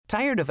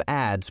Tired of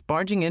ads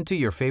barging into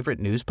your favorite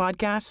news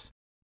podcasts?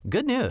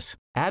 Good news.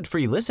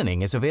 Ad-free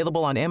listening is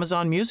available on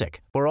Amazon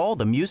Music for all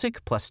the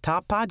music plus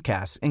top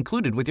podcasts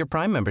included with your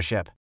Prime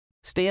membership.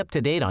 Stay up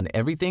to date on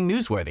everything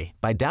newsworthy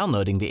by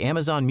downloading the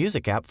Amazon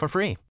Music app for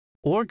free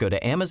or go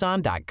to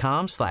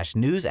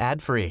amazon.com/news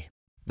ad free.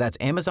 That's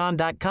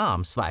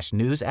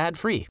amazon.com/news ad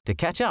free to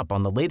catch up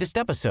on the latest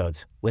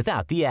episodes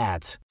without the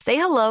ads. Say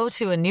hello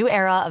to a new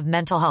era of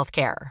mental health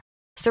care.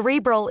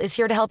 Cerebral is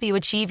here to help you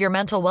achieve your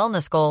mental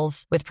wellness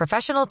goals with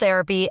professional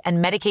therapy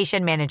and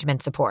medication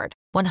management support.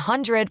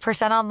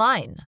 100%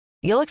 online.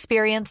 You'll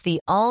experience the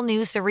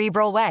all-new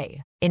Cerebral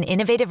Way, an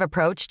innovative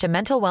approach to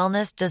mental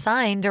wellness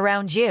designed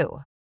around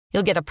you.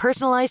 You'll get a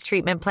personalized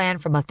treatment plan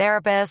from a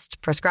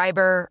therapist,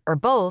 prescriber, or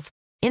both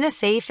in a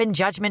safe and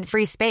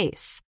judgment-free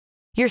space.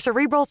 Your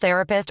Cerebral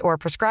therapist or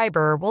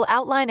prescriber will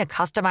outline a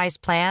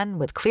customized plan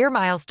with clear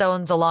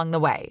milestones along the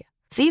way,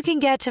 so you can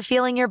get to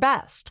feeling your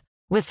best.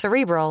 With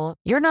Cerebral,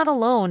 you're not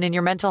alone in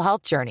your mental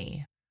health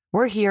journey.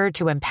 We're here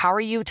to empower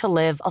you to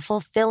live a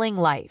fulfilling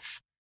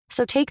life.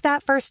 So take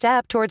that first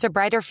step towards a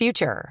brighter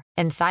future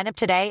and sign up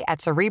today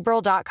at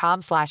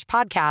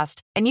Cerebral.com/podcast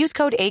and use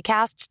code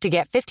ACAST to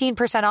get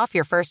 15% off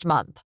your first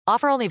month.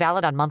 Offer only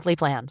valid on monthly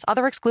plans.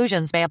 Other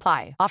exclusions may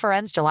apply. Offer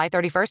ends July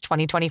 31st,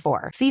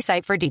 2024. See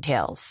site for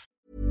details.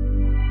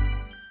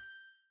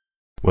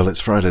 Well,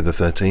 it's Friday the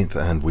 13th,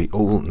 and we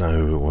all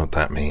know what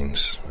that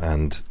means.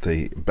 And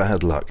the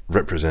bad luck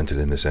represented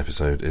in this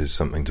episode is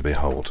something to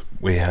behold.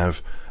 We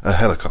have a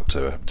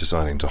helicopter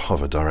deciding to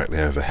hover directly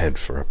overhead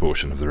for a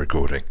portion of the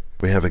recording.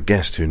 We have a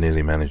guest who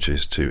nearly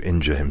manages to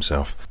injure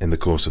himself in the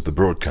course of the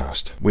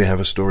broadcast. We have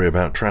a story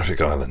about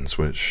traffic islands,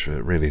 which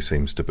really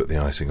seems to put the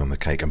icing on the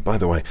cake. And by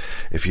the way,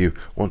 if you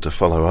want to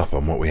follow up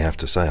on what we have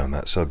to say on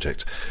that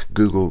subject,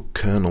 Google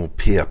Colonel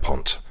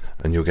Pierpont,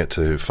 and you'll get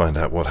to find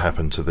out what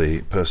happened to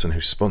the person who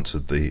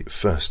sponsored the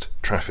first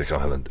traffic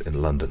island in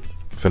London.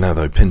 For now,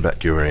 though, pin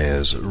back your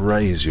ears,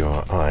 raise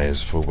your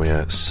eyes, for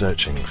we're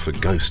searching for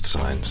ghost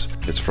signs.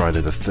 It's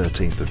Friday the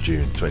 13th of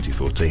June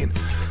 2014.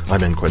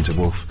 I'm N. Quentin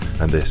Wolfe,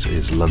 and this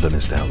is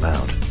Londonist Out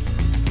Loud.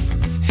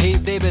 Hey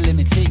baby, let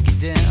me take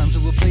you down to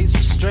a place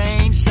of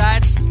strange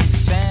sights and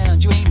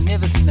sound. You ain't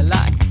never seen the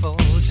like before,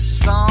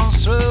 just a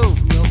stone's throw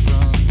from your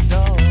front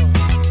door.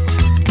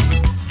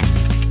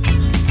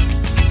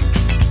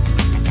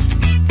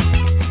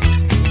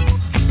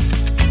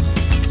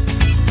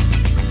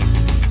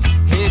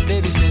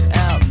 Baby, slid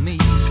out me,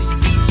 see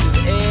piece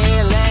of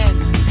air,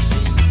 land in the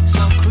sea.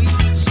 Some creep,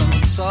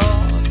 some saw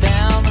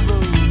down the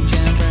road,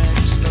 jam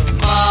brand slow.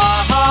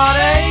 My heart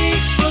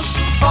aches for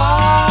some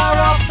far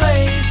off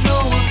place. No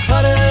one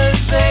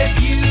cutters their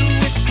view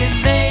with your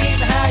name,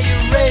 how you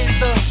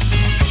raised us.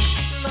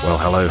 Well,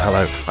 hello.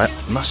 I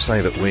must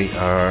say that we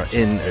are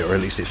in, or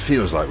at least it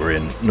feels like we're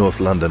in, North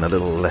London, a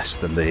little less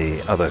than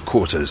the other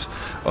quarters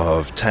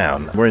of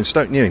town. We're in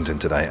Stoke Newington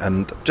today,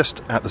 and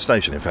just at the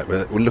station, in fact,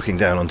 we're looking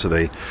down onto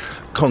the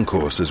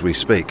concourse as we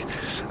speak.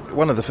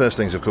 One of the first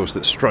things, of course,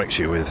 that strikes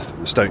you with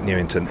Stoke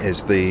Newington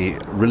is the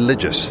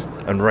religious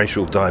and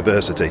racial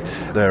diversity.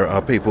 There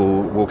are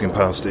people walking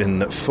past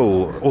in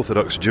full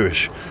Orthodox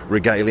Jewish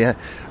regalia,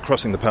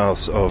 crossing the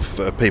paths of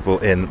people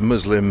in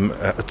Muslim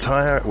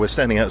attire. We're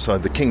standing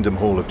outside the Kingdom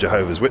Hall of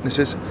Jehovah's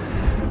Witnesses,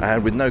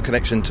 and with no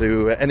connection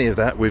to any of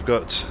that, we've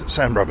got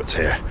Sam Roberts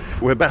here.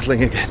 We're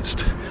battling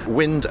against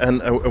wind,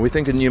 and we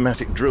think a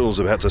pneumatic drill's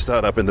about to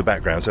start up in the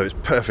background, so it's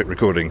perfect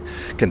recording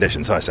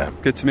conditions. Hi, Sam.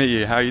 Good to meet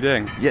you. How are you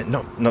doing? Yeah,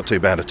 not too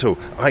bad at all.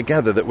 I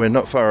gather that we're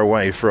not far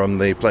away from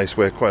the place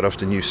where quite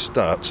often you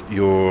start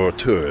your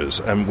tours,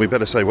 and we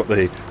better say what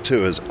the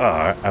tours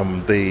are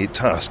and the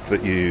task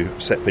that you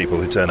set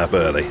people who turn up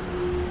early.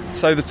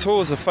 So the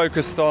tours are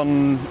focused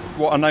on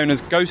what are known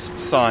as ghost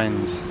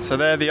signs. So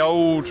they're the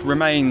old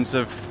remains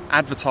of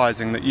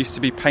advertising that used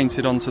to be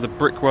painted onto the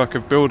brickwork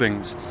of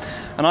buildings.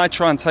 And I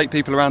try and take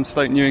people around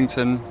Stoke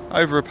Newington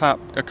over about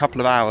a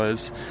couple of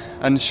hours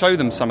and show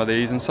them some of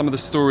these and some of the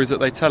stories that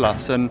they tell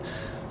us. And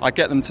I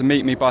get them to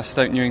meet me by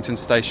Stoke Newington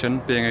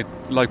Station, being a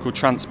local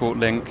transport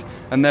link.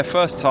 And their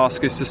first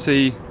task is to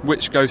see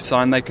which ghost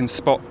sign they can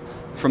spot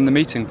from the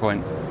meeting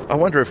point. I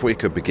wonder if we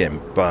could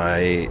begin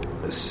by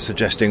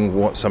suggesting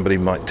what somebody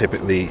might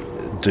typically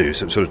do,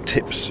 some sort of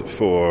tips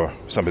for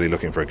somebody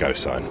looking for a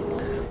ghost sign.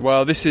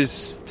 Well, this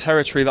is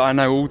territory that I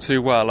know all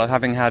too well,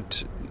 having had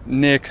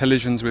near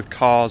collisions with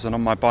cars and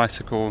on my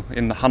bicycle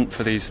in the hunt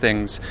for these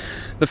things.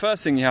 The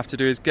first thing you have to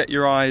do is get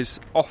your eyes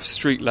off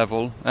street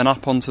level and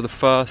up onto the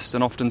first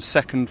and often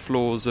second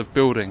floors of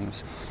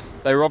buildings.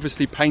 They were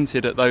obviously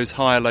painted at those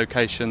higher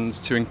locations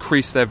to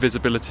increase their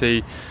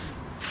visibility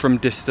from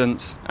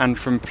distance and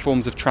from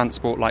forms of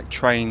transport like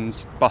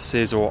trains,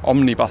 buses or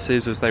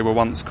omnibuses as they were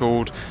once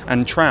called,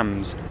 and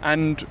trams.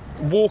 And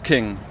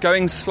walking,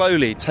 going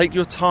slowly, take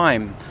your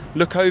time,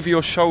 look over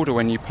your shoulder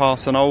when you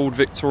pass an old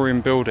Victorian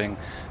building.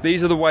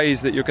 These are the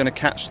ways that you're going to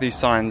catch these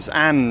signs,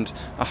 and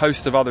a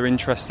host of other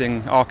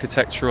interesting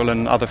architectural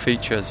and other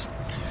features.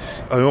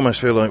 I almost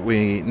feel like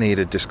we need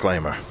a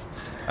disclaimer.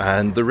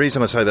 And the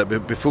reason I say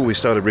that, before we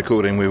started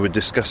recording, we were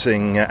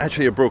discussing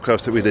actually a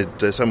broadcast that we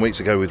did some weeks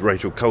ago with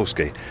Rachel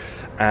Kolsky.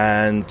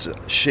 And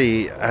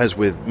she, as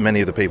with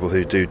many of the people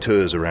who do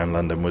tours around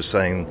London, was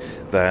saying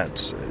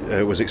that,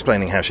 was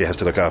explaining how she has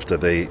to look after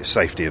the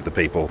safety of the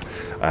people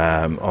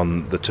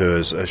on the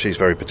tours. She's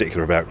very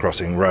particular about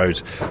crossing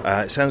roads.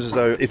 It sounds as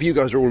though if you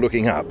guys are all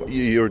looking up,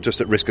 you're just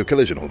at risk of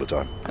collision all the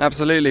time.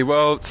 Absolutely.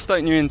 Well,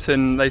 Stoke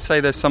Newington, they say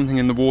there's something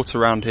in the water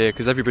around here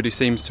because everybody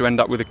seems to end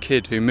up with a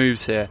kid who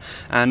moves here.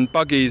 And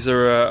buggies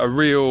are a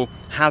real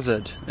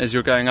hazard as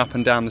you're going up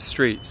and down the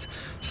streets.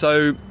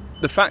 So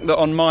the fact that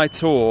on my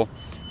tour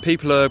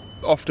people are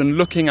often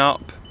looking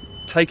up,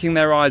 taking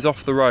their eyes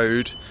off the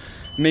road,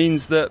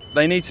 means that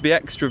they need to be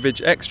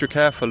extra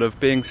careful of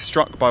being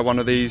struck by one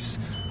of these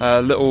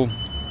little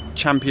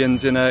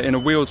champions in a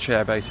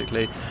wheelchair,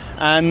 basically.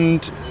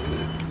 And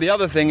the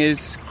other thing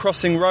is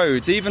crossing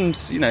roads, even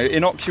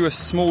innocuous,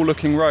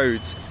 small-looking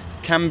roads,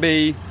 can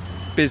be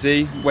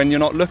busy when you're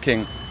not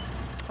looking.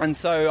 And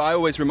so I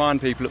always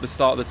remind people at the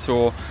start of the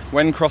tour,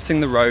 when crossing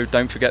the road,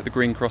 don't forget the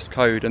Green Cross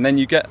code. And then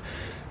you get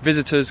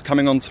visitors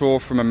coming on tour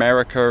from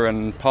America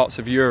and parts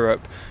of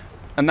Europe,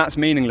 and that's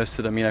meaningless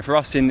to them. For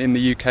us in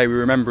the UK, we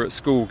remember at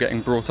school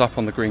getting brought up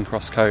on the Green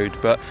Cross code,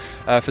 but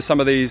for some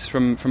of these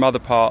from other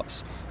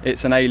parts,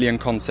 it's an alien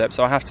concept,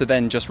 so I have to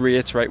then just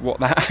reiterate what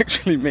that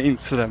actually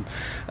means to them.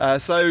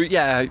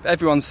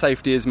 Everyone's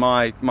safety is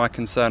my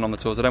concern on the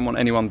tours. I don't want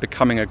anyone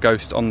becoming a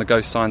ghost on the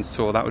Ghost Signs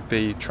tour. That would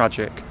be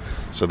tragic.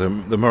 So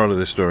the moral of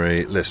this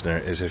story, listener,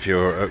 is if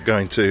you're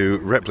going to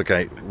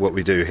replicate what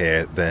we do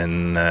here,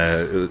 then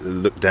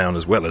look down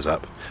as well as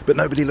up. But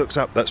nobody looks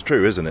up. That's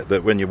true, isn't it?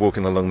 That when you're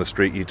walking along the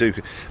street, you do.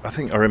 I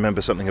think I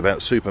remember something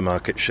about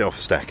supermarket shelf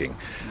stacking,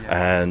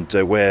 and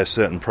where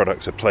certain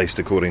products are placed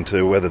according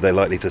to whether they're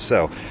likely to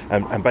sell.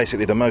 And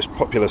basically the most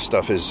popular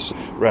stuff is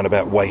around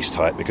about waist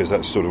height, because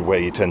that's sort of where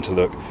you tend to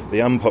look.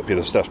 The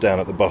unpopular stuff down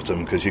at the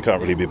bottom, because you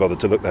can't really be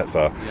bothered to look that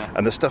far. Yeah.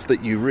 And the stuff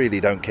that you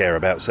really don't care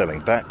about selling,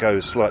 that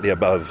goes slightly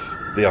above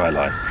the eye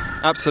line.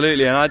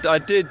 Absolutely. And I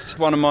did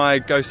one of my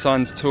Ghost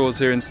Signs tours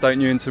here in Stoke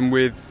Newington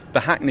with the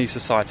Hackney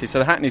Society. So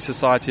the Hackney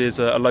Society is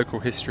a local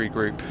history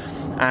group,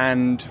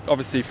 and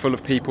obviously full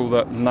of people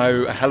that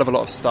know a hell of a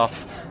lot of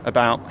stuff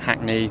about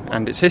Hackney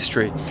and its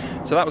history.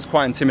 So that was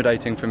quite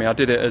intimidating for me. I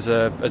did it as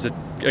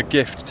a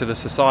gift to the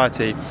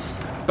society.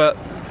 But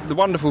the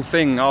wonderful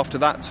thing after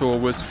that tour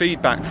was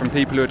feedback from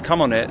people who had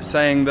come on it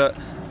saying that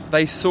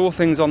they saw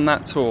things on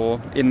that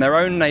tour in their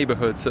own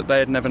neighbourhoods that they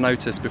had never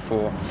noticed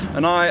before.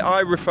 And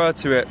I refer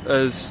to it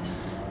as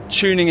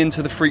tuning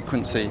into the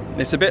frequency.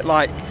 It's a bit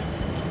like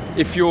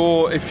if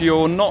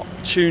you're not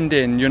tuned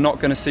in, you're not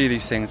going to see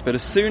these things. But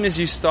as soon as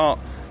you start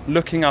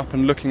looking up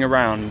and looking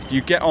around,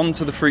 you get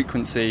onto the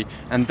frequency,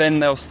 and then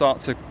they'll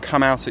start to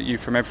come out at you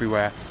from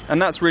everywhere.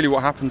 And that's really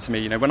what happened to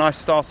me. When I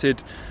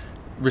started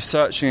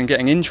researching and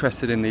getting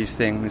interested in these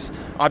things,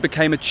 I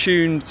became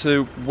attuned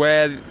to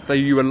where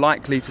you were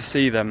likely to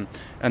see them,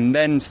 and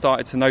then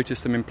started to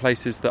notice them in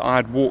places that I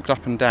had walked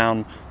up and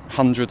down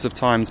hundreds of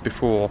times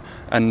before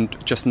and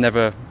just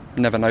never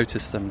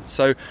noticed them.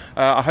 So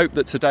I hope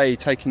that today,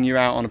 taking you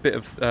out on a bit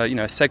of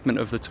a segment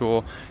of the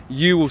tour,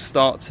 you will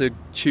start to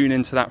tune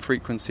into that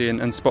frequency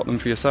and spot them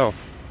for yourself.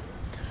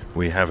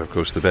 We have, of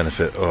course, the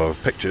benefit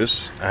of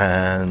pictures,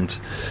 and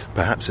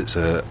perhaps it's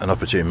an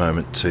opportune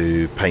moment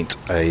to paint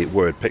a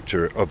word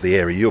picture of the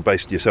area. You're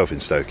based yourself in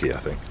Stokey, I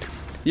think.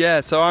 Yeah,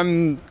 so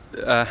I'm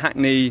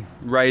Hackney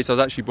raised. I was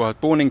actually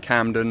born in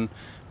Camden,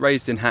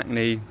 raised in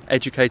Hackney,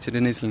 educated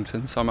in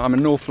Islington, so I'm a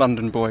North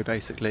London boy,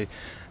 basically.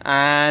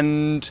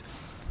 And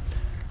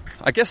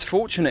I guess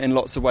fortunate in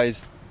lots of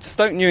ways.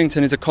 Stoke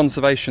Newington is a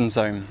conservation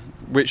zone,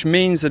 which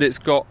means that it's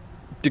got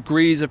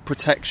degrees of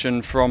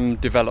protection from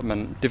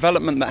development.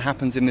 Development that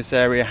happens in this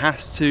area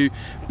has to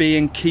be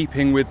in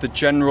keeping with the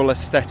general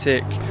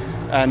aesthetic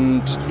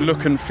and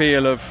look and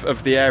feel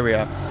of the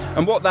area.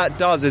 And what that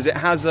does is it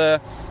has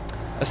a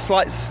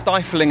slight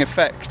stifling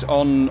effect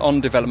on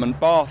development.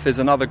 Bath is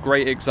another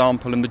great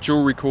example, and the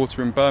Jewellery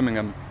Quarter in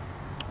Birmingham,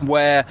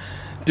 where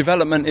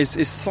development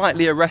is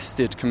slightly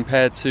arrested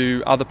compared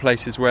to other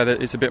places where there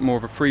is a bit more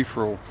of a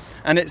free-for-all.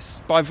 And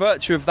it's by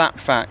virtue of that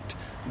fact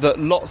that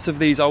lots of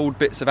these old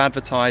bits of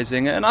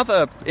advertising and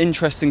other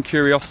interesting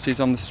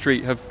curiosities on the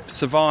street have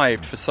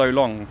survived for so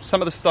long.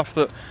 Some of the stuff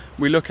that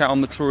we look at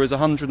on the tour is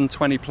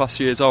 120 plus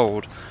years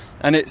old,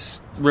 and it's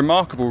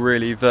remarkable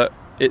really that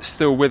it's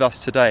still with us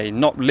today,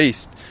 not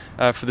least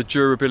for the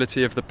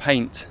durability of the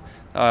paint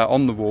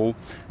on the wall,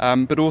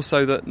 but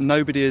also that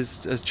nobody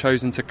has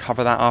chosen to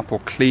cover that up or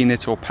clean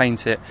it or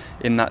paint it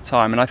in that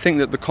time. And I think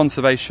that the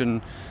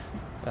conservation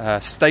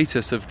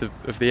status of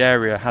the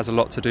area has a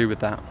lot to do with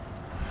that.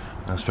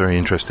 That's very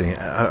interesting.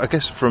 I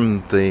guess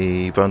from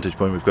the vantage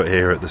point we've got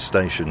here at the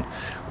station,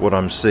 what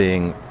I'm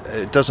seeing,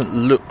 it doesn't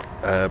look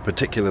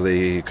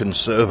particularly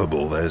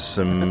conservable. There's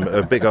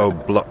some big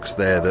old blocks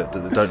there that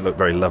don't look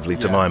very lovely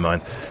to my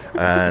mind,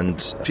 and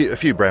a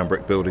few brown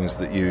brick buildings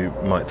that you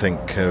might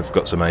think have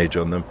got some age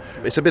on them.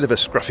 It's a bit of a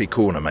scruffy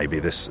corner, maybe,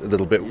 this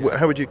little bit.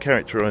 How would you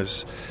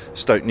characterise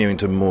Stoke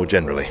Newington more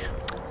generally?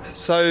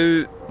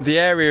 So the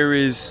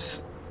area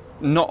is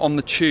not on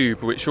the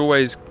tube, which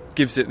always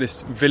gives it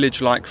this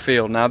village-like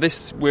feel. Now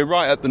we're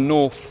right at the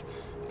north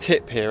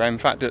tip here, in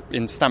fact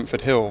in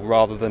Stamford Hill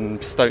rather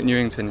than Stoke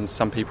Newington, as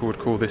some people would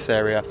call this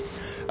area.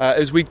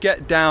 As we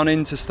get down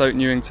into Stoke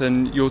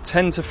Newington, you'll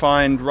tend to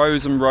find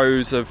rows and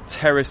rows of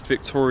terraced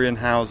Victorian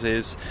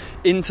houses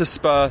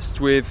interspersed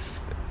with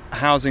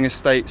housing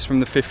estates from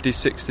the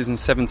 50s, 60s and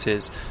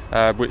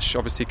 70s, which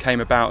obviously came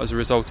about as a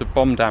result of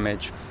bomb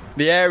damage.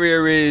 The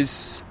area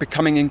is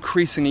becoming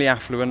increasingly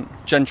affluent,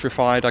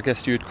 gentrified, I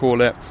guess you would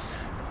call it.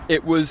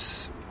 It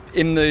was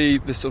in the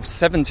sort of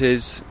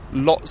 70s,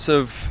 lots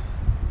of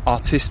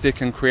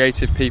artistic and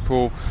creative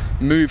people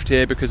moved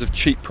here because of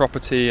cheap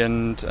property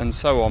and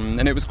so on,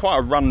 and it was quite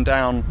a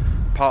run-down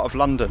part of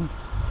London.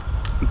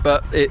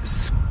 But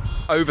it's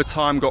over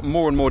time got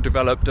more and more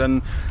developed,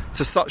 and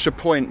to such a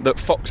point that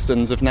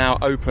Foxtons have now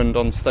opened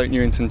on Stoke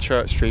Newington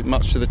Church Street,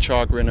 much to the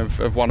chagrin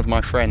of one of my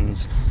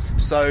friends.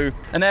 So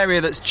an area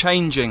that's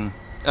changing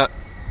at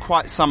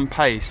quite some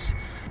pace,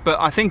 but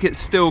I think it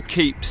still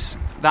keeps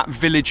that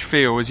village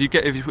feel.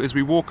 As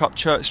we walk up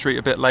Church Street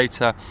a bit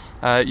later,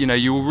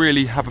 you will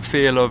really have a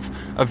feel of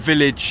a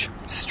village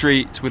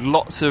street with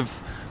lots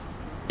of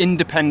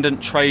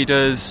independent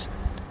traders,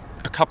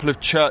 a couple of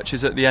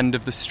churches at the end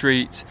of the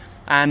street,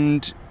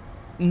 and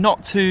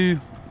not too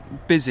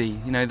busy.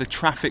 The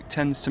traffic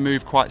tends to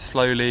move quite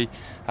slowly.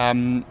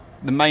 The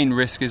main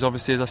risk is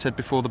obviously, as I said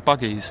before, the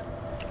buggies.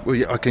 Well,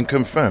 yeah, I can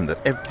confirm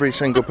that every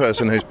single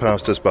person who's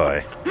passed us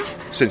by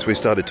since we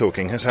started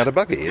talking has had a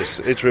buggy.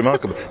 It's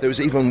remarkable. There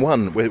was even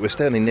one, we're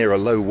standing near a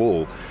low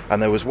wall,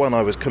 and there was one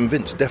I was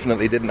convinced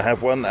definitely didn't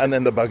have one, and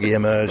then the buggy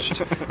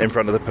emerged in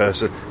front of the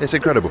person. It's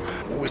incredible.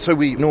 So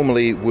we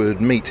normally would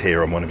meet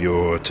here on one of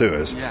your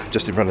tours,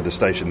 just in front of the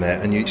station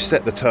there, and you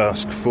set the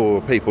task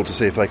for people to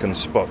see if they can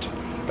spot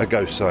a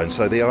ghost sign.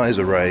 So the eyes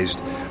are raised,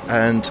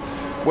 and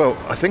well,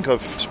 I think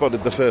I've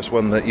spotted the first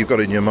one that you've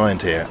got in your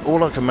mind here.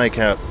 All I can make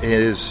out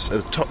is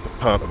the top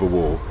part of a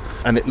wall,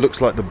 and it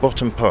looks like the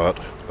bottom part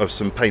of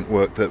some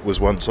paintwork that was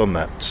once on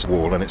that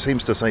wall, and it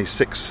seems to say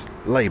 6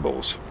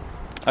 labels.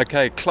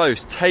 Okay,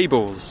 close.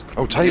 Tables.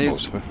 Oh,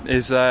 tables.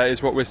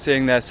 Is what we're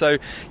seeing there. So,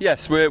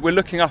 yes, we're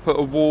looking up at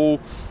a wall.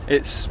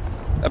 It's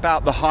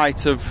about the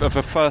height of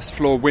a first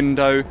floor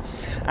window.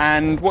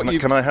 And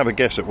Can I have a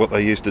guess at what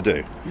they used to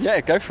do?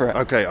 Yeah, go for it.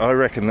 Okay, I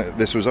reckon that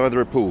this was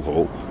either a pool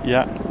hall,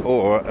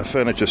 or a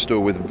furniture store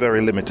with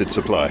very limited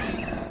supply.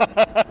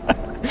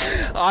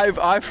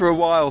 I for a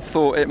while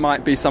thought it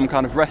might be some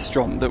kind of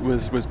restaurant that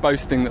was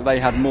boasting that they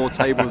had more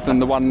tables than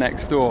the one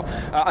next door.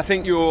 I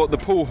think the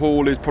pool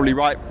hall is probably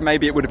right.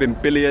 Maybe it would have been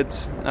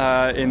billiards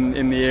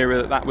in the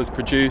era that was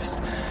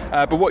produced.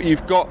 But what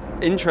you've got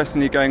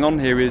interestingly going on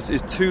here is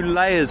 2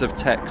 layers of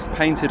text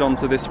painted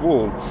onto this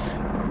wall.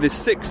 The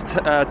 6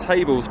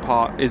 tables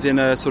part is in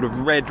a sort of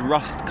red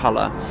rust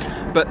colour,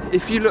 but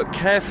if you look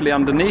carefully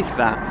underneath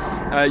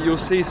that, you'll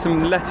see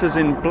some letters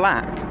in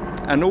black,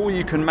 and all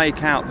you can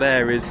make out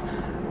there is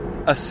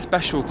a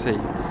specialty.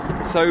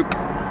 So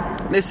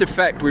this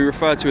effect we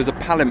refer to as a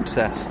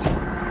palimpsest,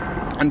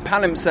 and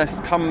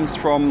palimpsest comes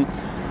from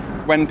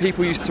when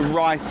people used to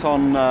write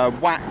on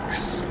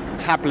wax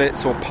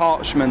tablets or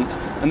parchment,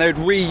 and they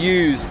would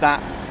reuse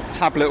that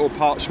tablet or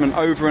parchment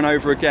over and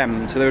over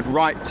again. So they would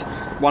write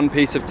one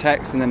piece of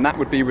text and then that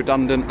would be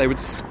redundant. They would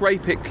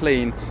scrape it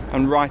clean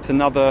and write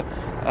another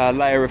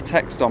layer of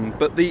text on.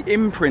 But the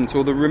imprint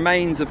or the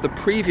remains of the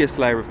previous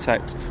layer of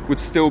text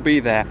would still be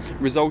there,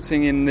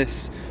 resulting in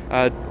this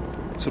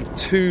sort of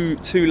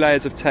two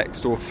layers of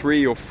text, or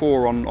 3 or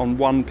 4 on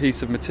one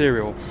piece of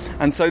material.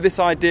 And so this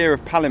idea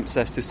of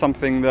palimpsest is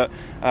something that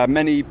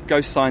many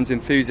ghost signs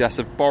enthusiasts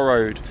have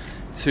borrowed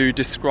to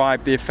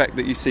describe the effect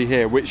that you see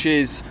here, which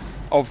is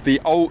of the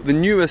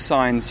newer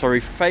signs,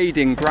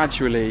 fading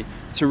gradually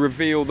to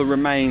reveal the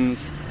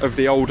remains of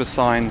the older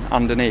sign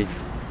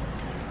underneath.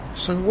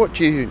 So what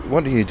do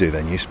you do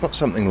then? You spot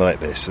something like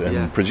this,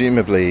 and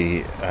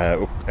presumably,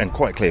 and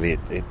quite clearly,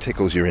 it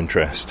tickles your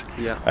interest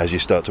as you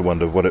start to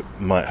wonder what it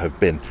might have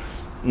been.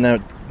 Now,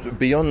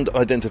 beyond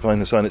identifying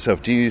the sign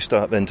itself, do you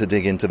start then to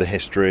dig into the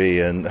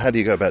history, and how do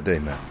you go about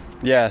doing that?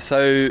 Yeah,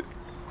 so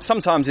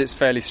sometimes it's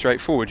fairly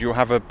straightforward. You'll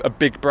have a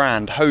big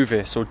brand,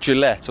 Hovis or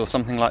Gillette or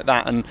something like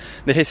that, and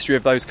the history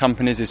of those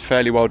companies is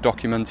fairly well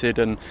documented,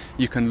 and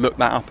you can look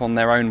that up on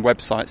their own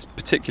websites,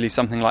 particularly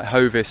something like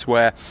Hovis,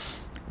 where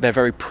they're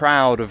very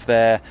proud of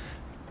their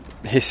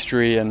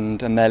history and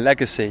their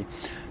legacy.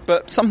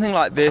 But something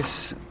like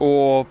this,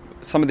 or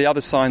some of the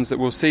other signs that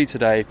we'll see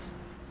today,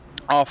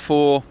 are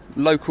for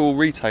local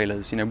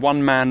retailers,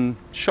 one-man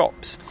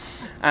shops.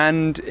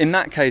 And in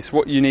that case,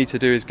 what you need to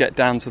do is get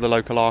down to the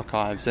local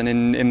archives. And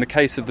in the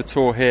case of the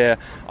tour here,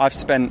 I've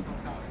spent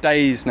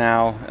days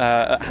now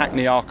at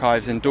Hackney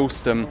Archives in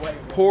Dalston,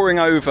 poring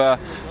over.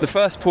 The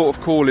first port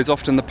of call is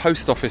often the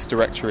post office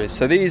directories.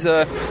 So these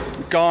are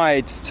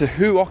guides to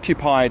who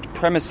occupied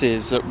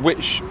premises at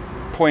which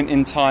point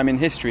in time in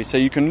history. So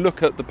you can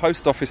look at the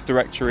post office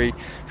directory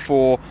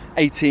for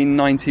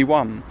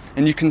 1891,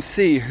 and you can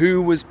see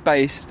who was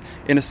based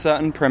in a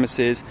certain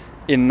premises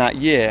in that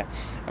year.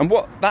 And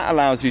what that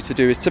allows you to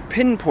do is to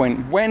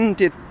pinpoint when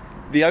did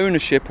the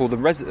ownership or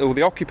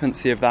the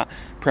occupancy of that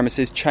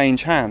premises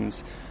change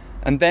hands,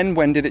 and then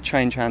when did it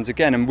change hands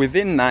again, and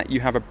within that you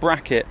have a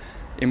bracket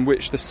in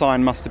which the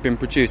sign must have been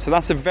produced. So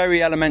that's a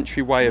very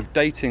elementary way of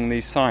dating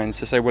these signs,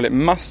 to say, well, it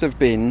must have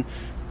been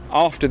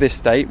after this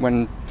date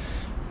when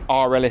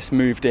R. Ellis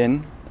moved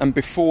in, and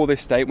before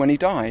this date when he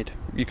died.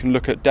 You can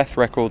look at death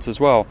records as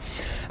well.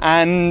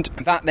 And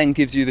that then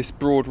gives you this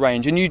broad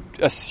range. And you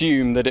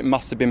assume that it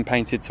must have been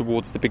painted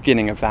towards the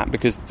beginning of that,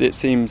 because it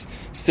seems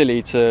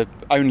silly to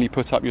only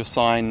put up your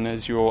sign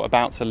as you're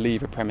about to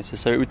leave a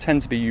premises. So it would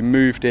tend to be you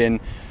moved in,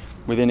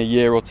 within a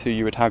year or two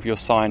you would have your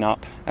sign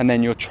up, and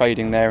then you're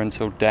trading there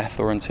until death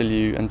or until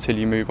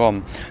you move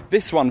on.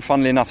 This one,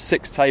 funnily enough,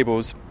 6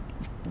 tables,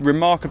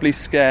 remarkably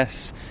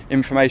scarce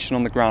information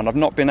on the ground. I've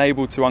not been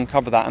able to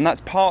uncover that, and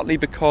that's partly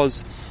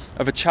because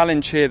of a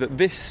challenge here that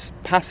this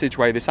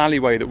passageway, this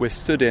alleyway that we're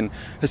stood in,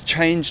 has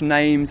changed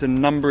names and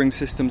numbering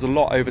systems a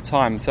lot over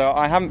time, so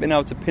I haven't been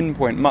able to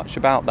pinpoint much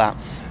about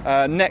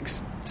that.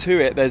 Next to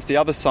it there's the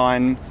other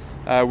sign,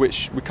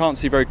 which we can't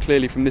see very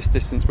clearly from this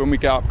distance, but when we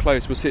get up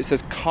close we'll see it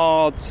says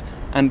Cards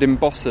and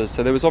Embossers.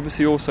 So there was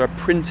obviously also a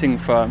printing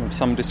firm of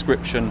some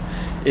description,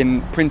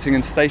 printing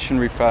and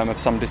stationery firm of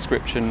some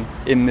description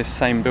in this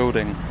same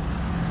building.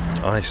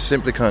 I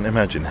simply can't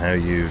imagine how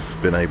you've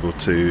been able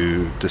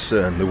to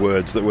discern the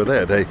words that were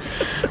there.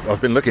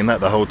 I've been looking at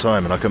that the whole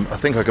time, and I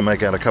think I can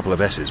make out a couple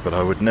of S's, but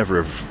I would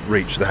never have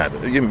reached that.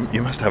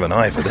 You must have an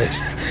eye for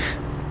this.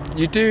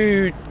 You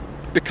do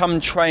become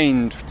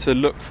trained to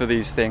look for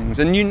these things,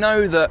 and you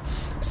know that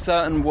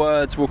certain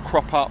words will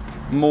crop up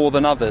more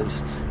than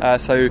others.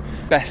 So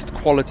best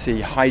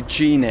quality,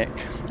 hygienic,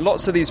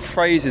 lots of these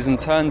phrases and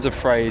turns of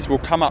phrase will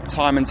come up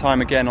time and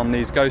time again on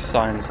these ghost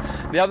signs.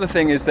 The other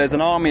thing is there's an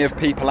army of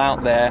people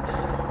out there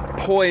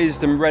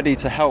poised and ready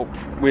to help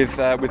with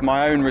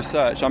my own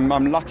research. I'm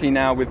lucky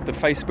now with the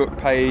Facebook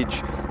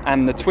page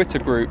and the Twitter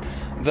group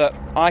that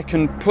I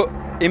can put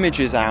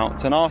images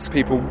out and ask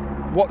people,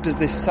 what does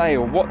this say,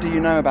 or what do you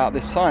know about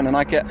this sign? And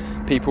I get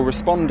people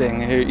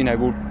responding who,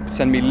 will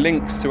send me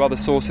links to other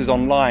sources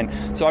online.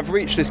 So I've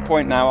reached this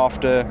point now,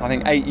 after I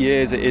think 8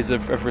 years it is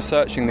of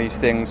researching these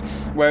things,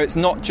 where it's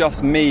not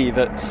just me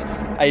that's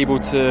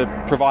able to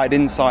provide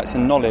insights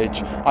and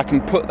knowledge. I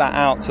can put that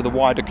out to the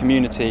wider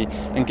community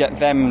and get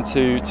them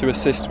to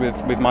assist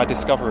with my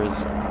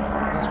discoveries.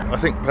 I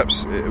think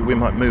perhaps we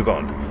might move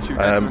on. Should we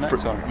go to the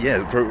next one?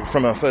 Yeah,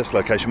 from our first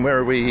location, where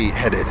are we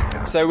headed?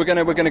 So we're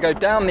going to go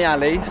down the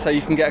alley, so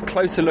you can get a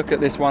closer look at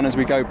this one as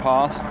we go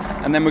past,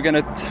 and then we're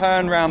going to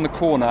turn round the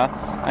corner,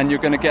 and you're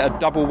going to get a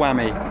double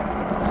whammy.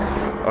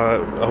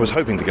 I was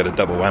hoping to get a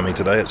double whammy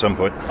today at some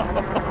point.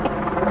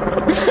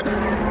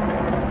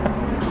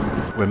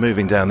 We're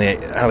moving down the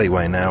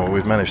alleyway now.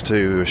 We've managed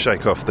to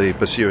shake off the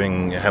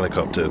pursuing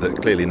helicopter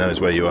that clearly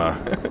knows where you are.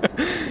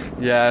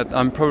 Yeah,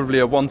 I'm probably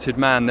a wanted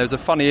man. There's a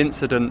funny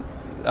incident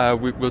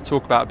we'll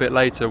talk about a bit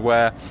later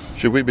where...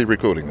 Should we be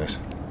recording this?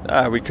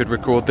 We could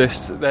record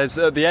this. There's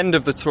at the end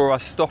of the tour I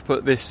stop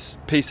at this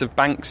piece of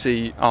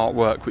Banksy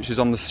artwork which is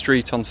on the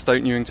street on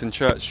Stoke Newington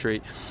Church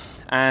Street,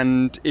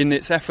 and in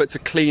its effort to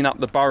clean up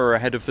the borough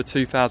ahead of the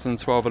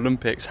 2012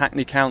 Olympics,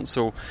 Hackney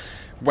Council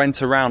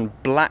went around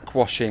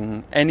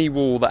blackwashing any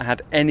wall that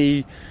had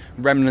any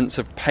remnants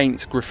of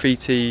paint,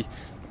 graffiti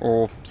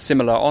or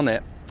similar on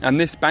it. And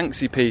this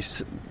Banksy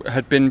piece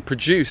had been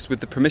produced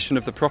with the permission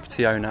of the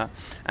property owner,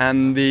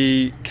 and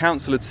the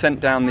council had sent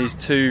down these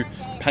 2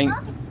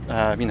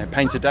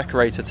 painter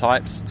decorator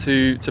types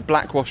to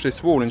blackwash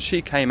this wall, and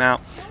she came out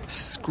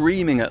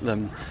screaming at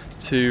them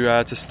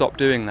to stop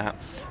doing that,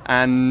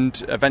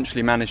 and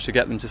eventually managed to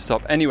get them to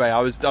stop. Anyway,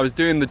 I was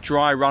doing the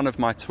dry run of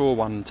my tour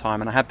one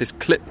time, and I had this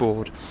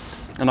clipboard,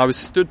 and I was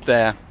stood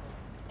there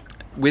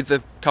with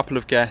a couple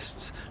of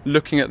guests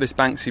looking at this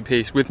Banksy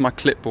piece with my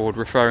clipboard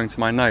referring to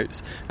my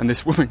notes, and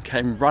this woman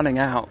came running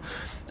out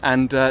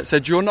and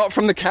said, "You're not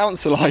from the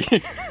council, are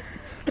you?"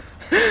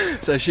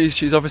 So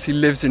she's obviously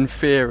lives in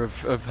fear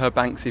of her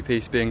Banksy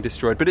piece being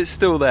destroyed, but it's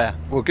still there.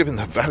 Well, given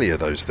the value of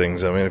those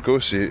things, I mean, of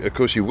course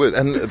you would.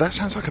 And that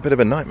sounds like a bit of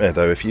a nightmare,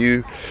 though, if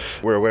you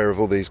were aware of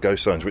all these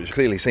ghost signs, which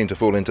clearly seem to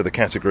fall into the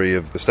category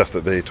of the stuff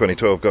that the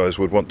 2012 guys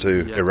would want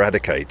to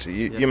eradicate.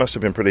 You must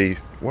have been pretty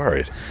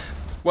worried.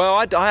 Well,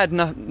 I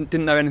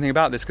didn't know anything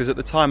about this, because at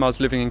the time I was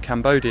living in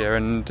Cambodia,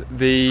 and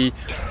the...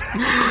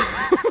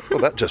 Well,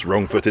 that just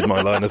wrong-footed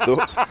my line of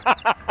thought.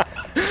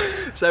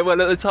 So, well,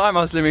 at the time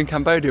I was living in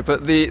Cambodia,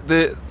 but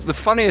the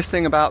funniest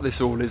thing about this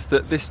all is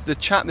that this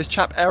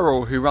chap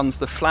Errol, who runs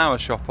the flower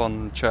shop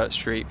on Church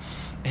Street,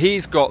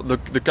 he's got the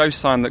ghost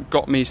sign that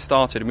got me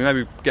started, and we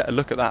maybe get a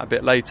look at that a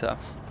bit later.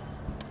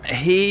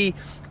 He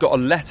got a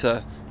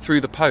letter through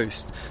the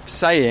post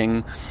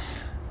saying,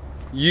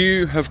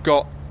 "You have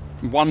got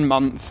 1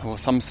 month or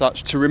some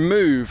such to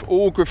remove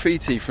all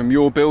graffiti from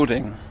your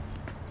building,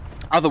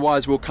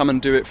 otherwise we'll come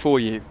and do it for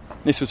you."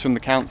 This was from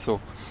the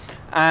council,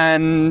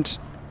 and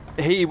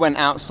he went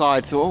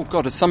outside, thought, "Oh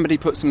God, has somebody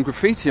put some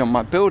graffiti on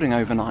my building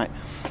overnight?"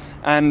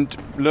 And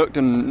looked,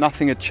 and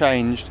nothing had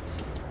changed.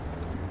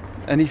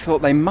 and he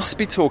thought they must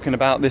be talking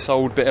about this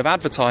old bit of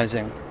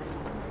advertising.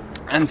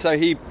 And so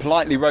he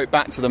politely wrote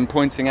back to them,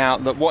 pointing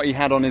out that what he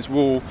had on his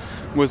wall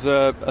was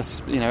a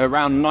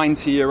around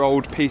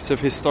 90-year-old piece of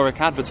historic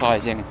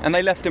advertising, and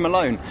they left him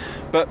alone.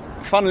 But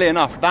funnily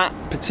enough, that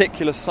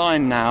particular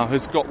sign now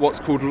has got what's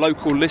called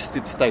local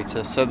listed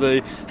status. So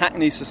the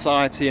Hackney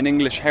Society and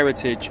English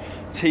Heritage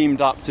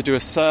teamed up to do a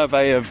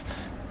survey of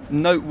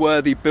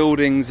noteworthy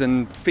buildings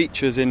and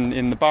features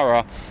in the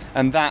borough,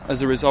 and that,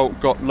 as a result,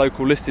 got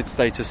local listed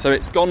status. So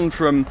it's gone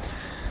from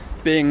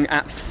being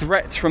at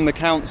threat from the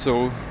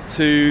council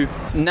to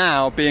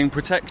now being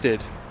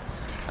protected.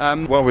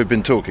 While we've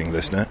been talking,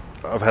 listener,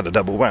 I've had a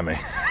double whammy.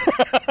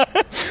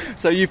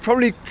 So you've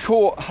probably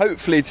caught,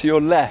 hopefully to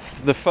your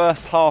left, the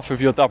first half of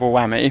your double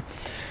whammy,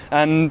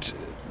 and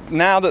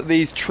now that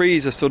these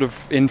trees are sort of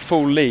in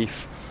full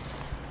leaf,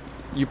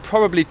 you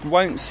probably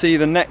won't see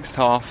the next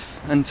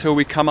half until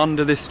we come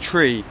under this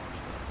tree.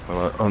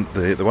 Well, on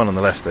the one on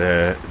the left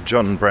there,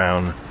 John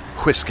Brown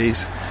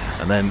Whiskies,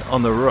 and then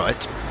on the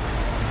right...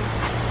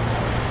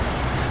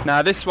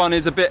 Now this one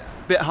is a bit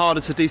harder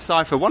to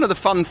decipher. One of the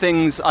fun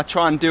things I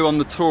try and do on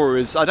the tour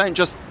is I don't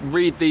just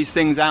read these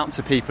things out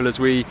to people as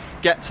we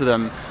get to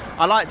them.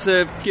 I like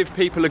to give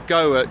people a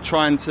go at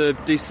trying to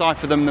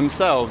decipher them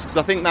themselves, because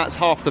I think that's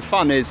half the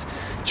fun, is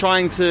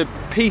trying to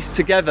piece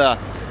together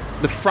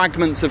the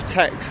fragments of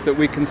text that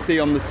we can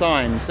see on the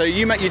sign. So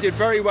you did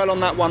very well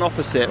on that one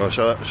opposite. Well,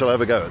 shall I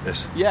have a go at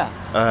this? Yeah.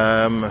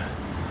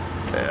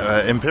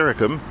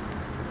 Empiricum,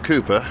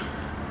 Cooper,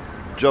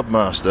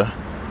 Jobmaster,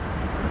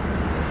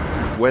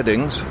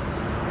 Weddings,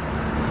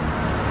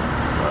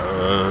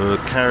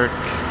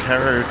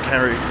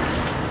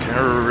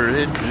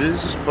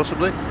 carriages,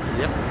 possibly.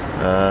 Yep.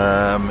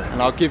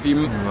 And I'll give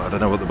you... I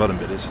don't know what the bottom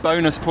bit is.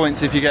 Bonus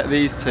points if you get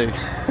these two.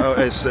 Oh,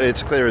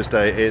 it's clear as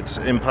day. It's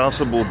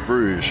Impassable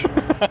Bruges.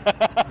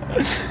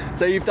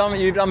 So you've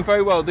done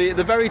very well. The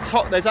very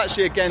top, there's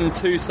actually again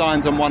two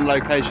signs on one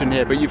location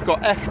here, but you've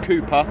got F.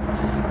 Cooper,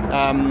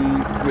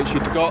 which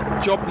you've got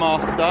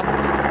Jobmaster,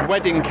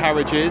 Wedding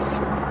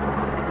Carriages,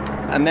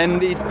 and then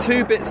these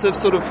two bits of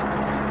sort of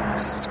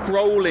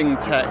scrolling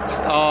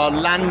text are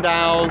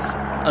Landaus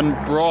and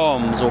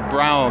Brahms or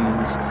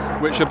Brahms,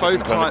 which are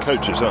both types of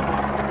coaches, aren't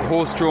they?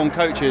 Horse-drawn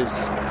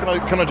coaches.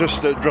 Can I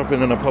just drop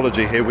in an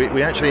apology here?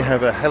 We actually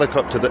have a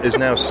helicopter that is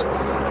now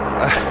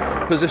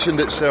positioned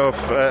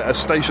itself as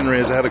stationary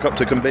as a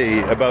helicopter can be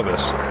above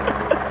us.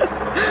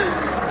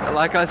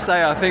 Like I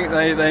say, I think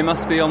they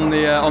must be on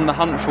the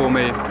hunt for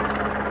me.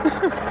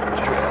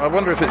 I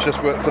wonder if it's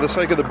just for the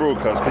sake of the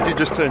broadcast. Could you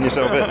just turn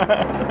yourself in?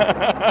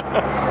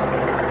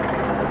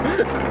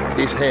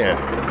 He's here.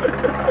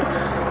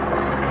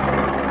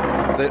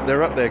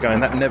 They're up there going,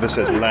 that never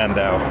says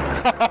Landau.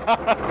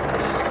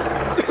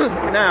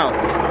 Now,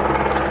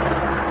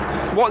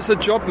 what's a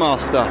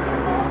Jobmaster?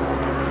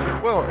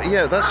 Well,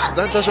 yeah,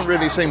 that doesn't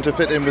really seem to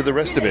fit in with the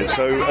rest of it.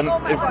 So,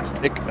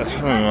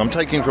 I'm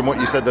taking from what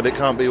you said that it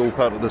can't be all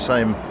part of the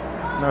same.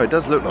 No, it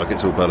does look like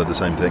it's all part of the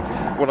same thing.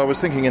 Well, I was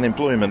thinking an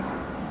employment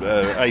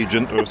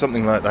agent or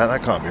something like that.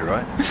 That can't be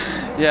right.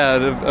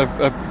 Yeah,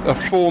 a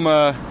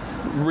former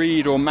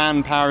Reed or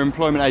Manpower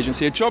employment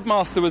agency. A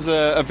Jobmaster was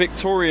a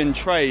Victorian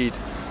trade.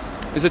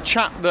 It was a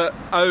chap that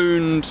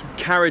owned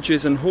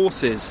carriages and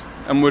horses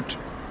and would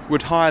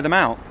hire them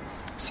out.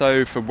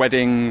 So for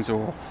weddings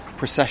or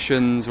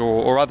processions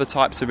or other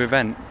types of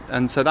event.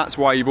 And so that's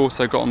why you've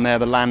also got on there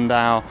the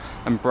Landau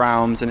and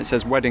Brahms, and it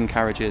says wedding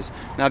carriages.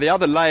 Now the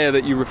other layer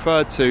that you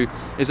referred to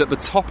is at the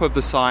top of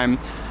the sign.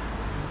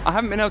 I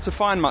haven't been able to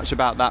find much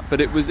about that, but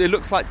it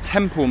looks like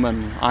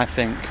Templeman, I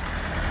think.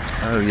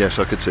 Oh yes,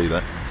 I could see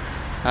that.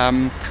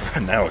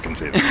 Now I can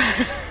see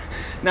that.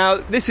 Now,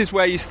 this is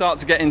where you start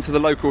to get into the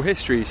local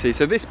history, you see.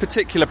 So this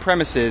particular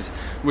premises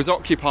was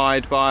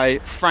occupied by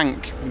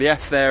Frank. The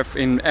F there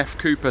in F.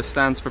 Cooper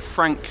stands for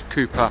Frank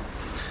Cooper.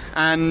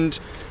 And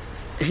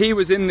he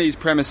was in these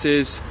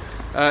premises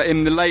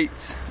in the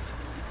late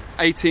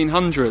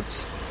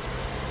 1800s.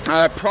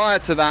 Prior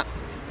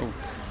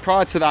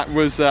to that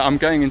was, I'm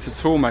going into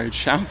tour mode,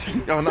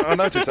 shouting. Oh, no, I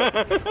noticed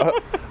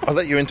that. I'll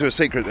let you into a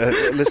secret,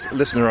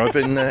 listener. I've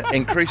been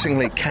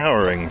increasingly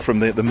cowering from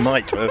the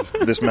might of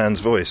this man's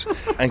voice.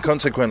 And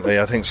consequently,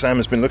 I think Sam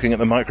has been looking at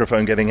the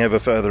microphone getting ever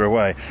further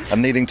away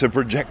and needing to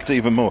project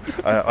even more.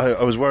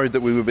 I was worried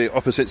that we would be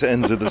opposite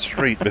ends of the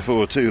street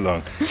before too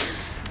long.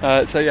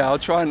 So yeah, I'll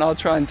try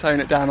and tone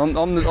it down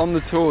on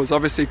the tours.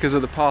 Obviously, because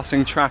of the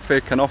passing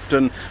traffic and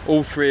often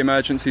all three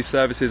emergency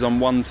services on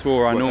one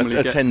tour, I normally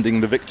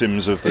attending the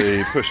victims of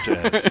the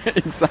pushchairs.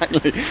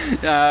 Exactly.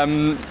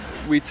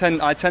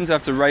 I tend to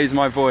have to raise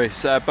my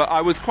voice, but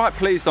I was quite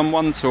pleased on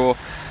one tour.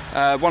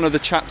 One of the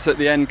chaps at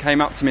the end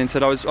came up to me and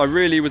said, I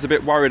really was a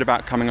bit worried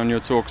about coming on your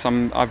tour because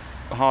I've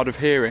hard of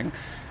hearing,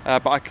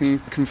 but I can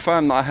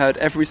confirm that I heard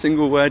every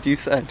single word you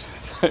said.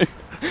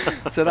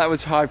 So that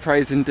was high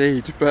praise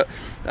indeed. But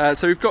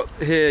so we've got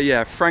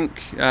here, Frank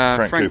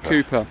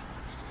Cooper,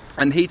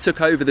 and he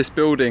took over this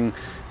building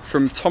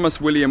from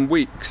Thomas William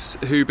Weeks,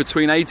 who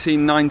between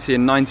 1890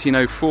 and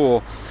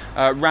 1904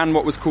 ran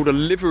what was called a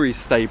livery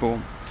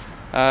stable.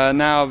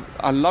 Now,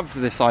 I love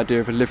this idea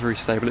of a livery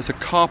stable. It's a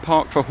car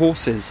park for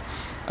horses.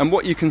 And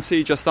what you can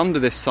see just under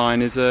this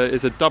sign is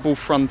a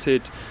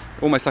double-fronted,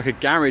 almost like a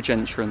garage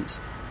entrance.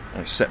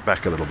 It's set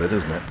back a little bit,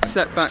 isn't it?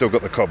 Set back. Still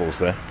got the cobbles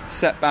there.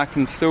 Set back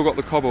and still got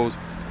the cobbles.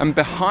 And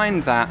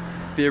behind that,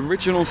 the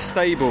original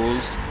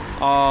stables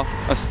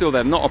are still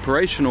there. Not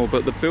operational,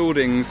 but the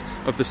buildings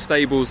of the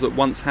stables that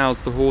once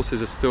housed the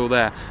horses are still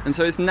there. And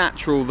so it's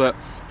natural that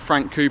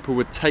Frank Cooper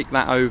would take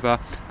that over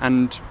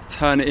and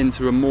turn it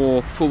into a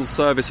more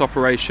full-service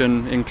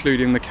operation,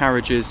 including the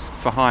carriages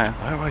for hire.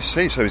 Oh, I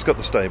see. So he's got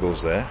the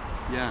stables there.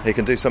 Yeah. He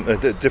can do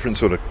something, a different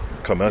sort of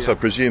commerce. Yeah. I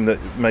presume that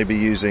maybe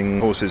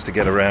using horses to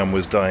get around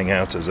was dying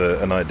out as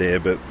an idea,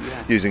 but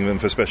using them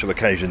for special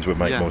occasions would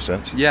make more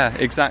sense. Yeah,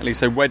 exactly.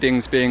 So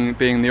weddings being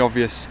the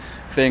obvious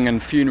thing,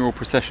 and funeral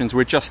processions.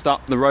 We're just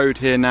up the road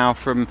here now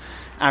from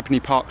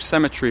Abney Park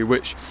Cemetery,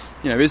 which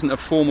isn't a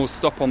formal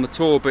stop on the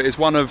tour, but is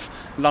one of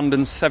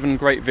London's 7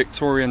 great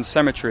Victorian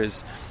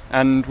cemeteries,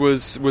 and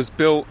was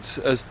built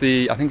as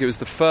I think it was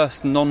the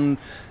first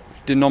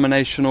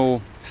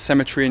non-denominational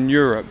cemetery in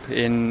Europe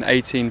in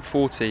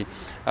 1840,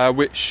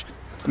 which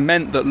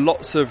meant that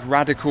lots of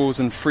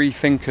radicals and free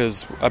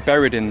thinkers are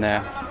buried in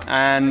there.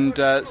 And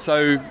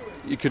so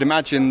you could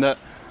imagine that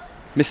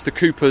Mr.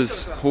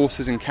 Cooper's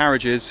horses and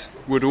carriages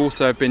would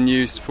also have been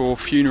used for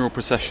funeral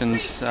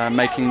processions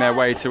making their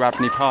way to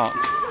Abney Park.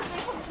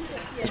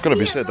 It's got to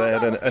be said they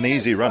had an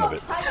easy run of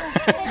it.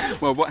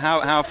 Well,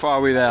 how far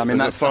are we there? I mean,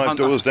 that's 5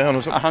 doors down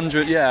or something?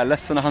 100,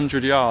 less than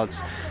 100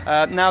 yards.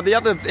 Now, the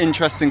other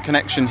interesting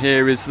connection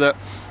here is that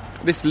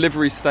this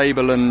livery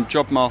stable and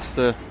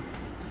jobmaster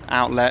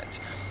outlet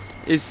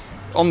is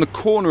on the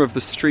corner of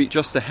the street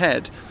just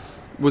ahead.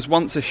 Was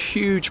once a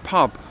huge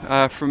pub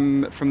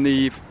from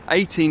the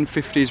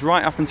 1850s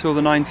right up until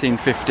the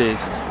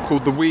 1950s,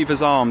 called the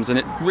Weaver's Arms, and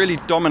it really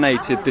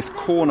dominated this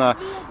corner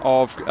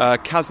of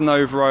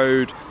Cazenove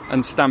Road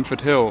and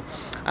Stamford Hill.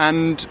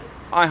 And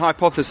I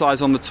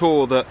hypothesise on the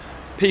tour that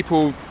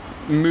people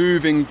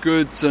moving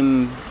goods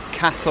and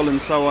cattle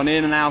and so on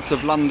in and out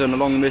of London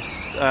along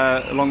this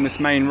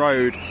main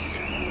road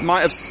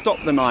might have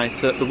stopped the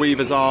night at the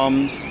Weaver's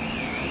Arms,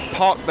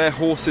 parked their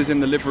horses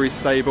in the livery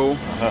stable,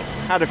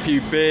 had a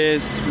few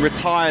beers,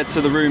 retired to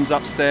the rooms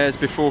upstairs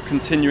before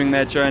continuing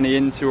their journey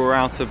into or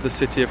out of the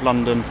City of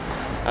London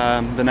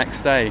the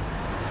next day.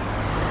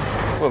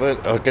 Well,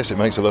 I guess it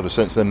makes a lot of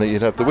sense then that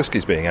you'd have the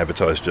whiskies being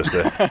advertised just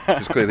there,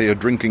 which is clearly a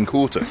drinking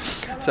quarter.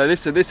 So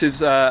this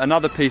is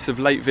another piece of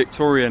late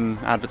Victorian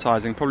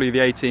advertising, probably the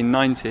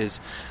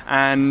 1890s,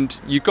 and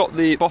you got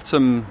the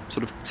bottom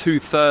sort of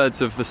 2/3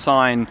 of the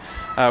sign,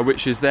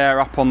 which is there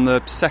up on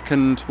the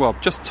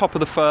just top of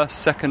the first,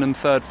 second and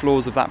third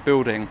floors of that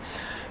building.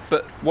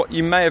 But what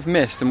you may have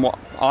missed, and what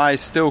I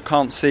still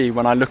can't see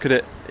when I look at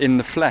it in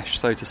the flesh,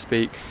 so to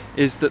speak,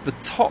 is that the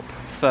top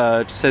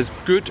third says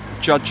 "Good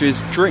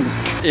Judges Drink"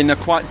 in a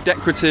quite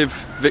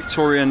decorative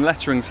Victorian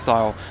lettering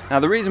style. Now,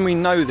 the reason we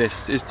know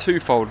this is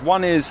twofold.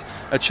 One is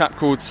a chap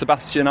called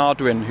Sebastian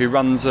Ardwin, who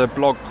runs a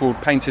blog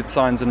called Painted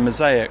Signs and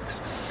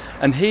Mosaics,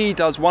 and he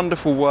does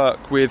wonderful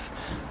work with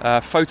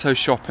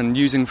Photoshop and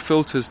using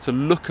filters to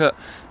look at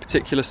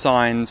particular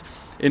signs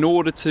in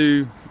order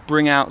to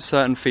bring out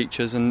certain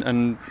features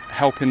and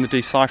help in the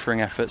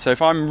deciphering effort. So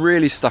if I'm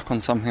really stuck on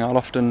something, I'll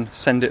often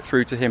send it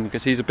through to him,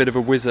 because he's a bit of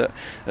a whiz at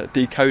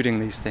decoding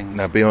these things.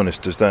 Now, be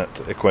honest, does that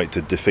equate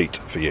to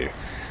defeat for you?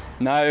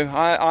 No,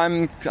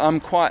 I'm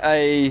quite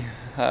a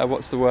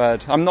what's the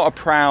word? I'm not a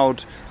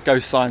proud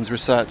ghost signs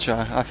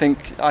researcher. I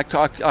think I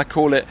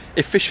call it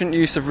efficient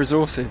use of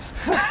resources.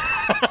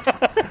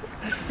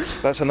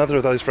 That's another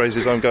of those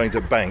phrases I'm going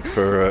to bank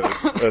for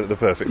the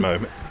perfect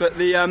moment. But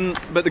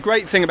the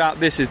great thing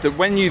about this is that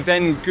when you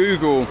then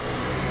Google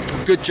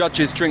 "Good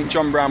Judges Drink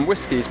John Brown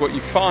Whiskies," what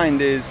you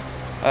find is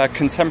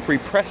contemporary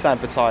press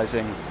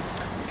advertising,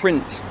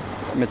 print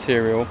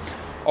material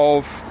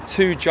of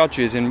 2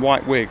 judges in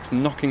white wigs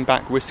knocking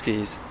back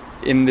whiskies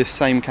in this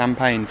same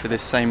campaign for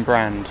this same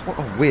brand. What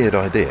a weird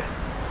idea.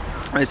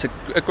 It's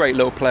a great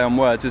little play on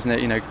words, isn't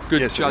it?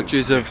 Good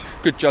judges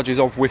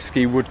of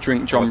whiskey would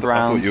drink John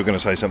Brown's. I thought you were going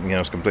to say something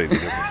else completely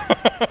different.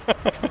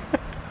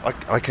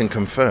 I can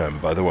confirm,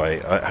 by the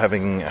way,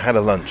 having had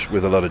a lunch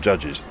with a lot of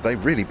judges, they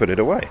really put it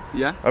away.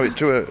 Yeah. I mean,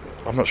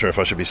 I'm not sure if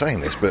I should be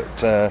saying this, but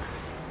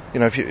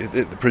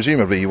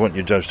presumably you want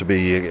your judge to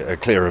be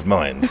clear of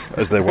mind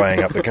as they're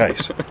weighing up the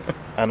case.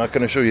 And I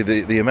can assure you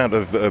the amount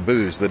of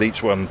booze that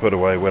each one put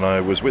away when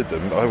I was with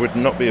them, I would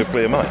not be of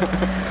clear mind.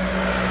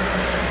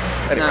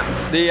 Anyway.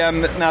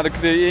 Now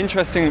the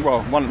interesting,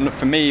 one of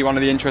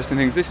the interesting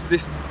things,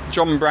 this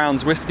John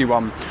Brown's whiskey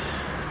one,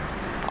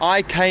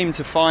 I came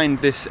to find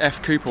this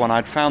F. Cooper one.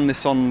 I'd found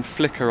this on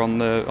Flickr on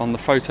the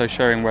photo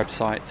sharing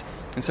website,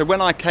 and so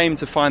when I came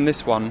to find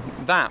this one,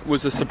 that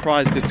was a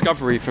surprise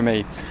discovery for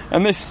me.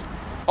 And this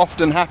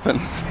often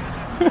happens.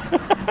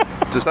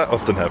 Does that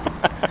often happen?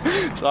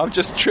 So I've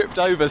just tripped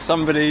over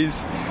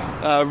somebody's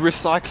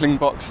recycling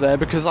box there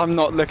because I'm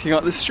not looking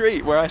at the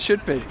street where I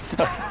should be.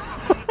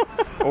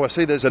 Oh, I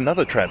see there's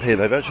another trap here.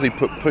 They've actually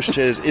put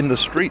pushchairs in the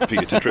street for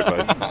you to trip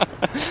over.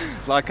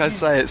 Like I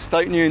say, it's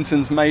Stoke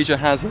Newington's major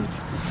hazard.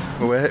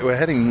 Well, we're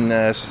heading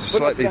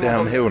slightly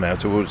downhill now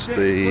towards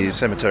the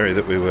cemetery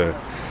that we were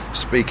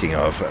speaking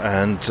of.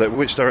 And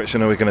which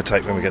direction are we going to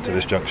take when we get to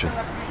this junction?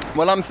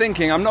 Well, I'm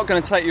thinking I'm not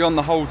going to take you on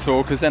the whole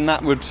tour, because then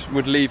that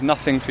would leave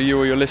nothing for you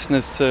or your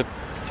listeners to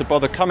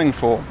bother coming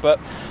for. But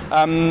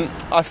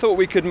I thought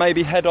we could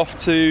maybe head off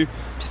to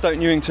Stoke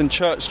Newington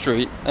Church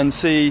Street and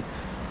see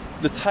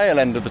the tail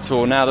end of the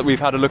tour now that we've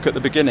had a look at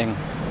the beginning.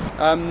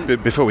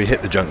 Before we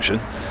hit the junction.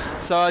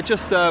 So I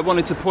just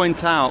wanted to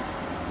point out,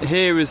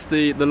 here is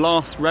the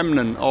last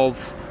remnant of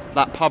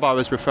that pub I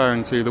was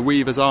referring to, the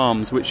Weaver's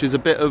Arms, which is a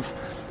bit of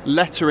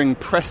lettering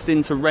pressed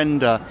into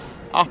render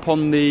up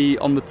on the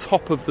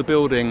top of the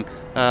building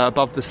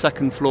above the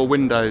second floor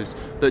windows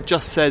that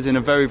just says in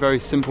a very, very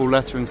simple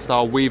lettering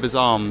style, Weaver's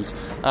Arms.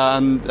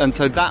 And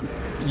so that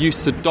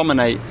used to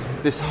dominate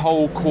this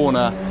whole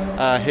corner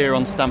here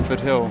on Stamford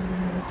Hill.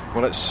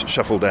 Well, let's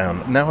shuffle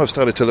down. Now I've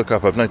started to look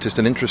up, I've noticed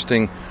an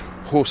interesting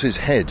horse's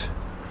head.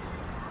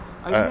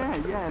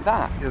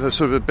 That. Yeah, there's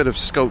sort of a bit of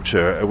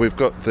sculpture. We've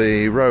got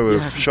the row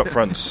of shop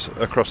fronts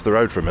across the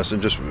road from us,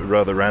 and just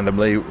rather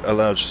randomly a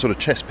large sort of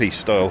chess piece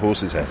style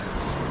horse's head.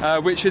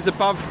 Which is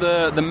above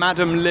the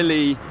Madame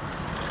Lily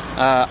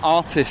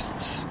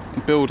artists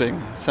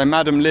building. So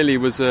Madame Lily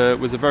was a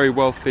very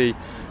wealthy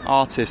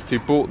artist who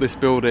bought this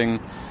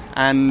building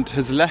and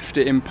has left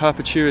it in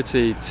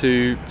perpetuity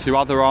to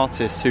other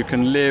artists who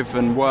can live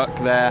and work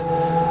there.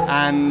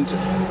 And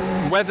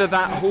whether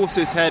that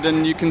horse's head,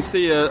 and you can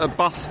see a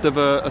bust of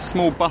a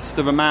small bust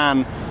of a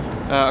man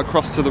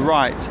across to the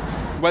right,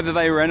 whether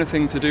they were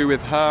anything to do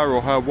with her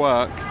or her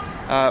work,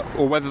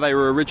 or whether they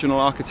were original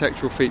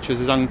architectural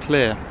features, is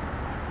unclear.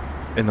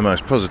 In the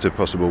most positive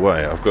possible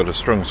way. I've got a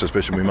strong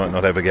suspicion we might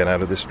not ever get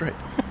out of this street.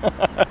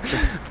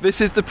 This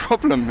is the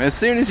problem. As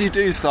soon as you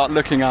do start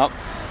looking up,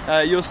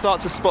 you'll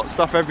start to spot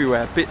stuff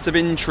everywhere, bits of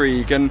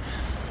intrigue, and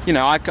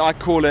I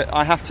call it,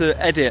 I have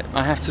to edit,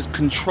 I have to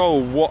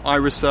control what I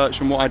research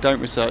and what I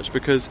don't research,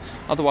 because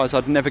otherwise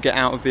I'd never get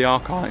out of the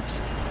archives.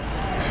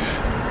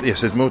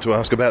 Yes, there's more to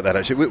ask about that,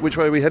 actually. Which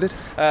way are we headed?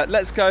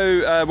 Let's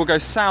go, we'll go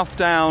south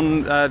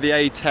down the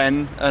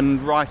A10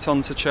 and right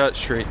onto Church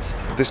Street.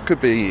 This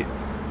could be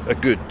a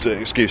good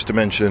excuse to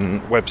mention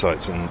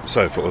websites and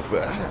so forth,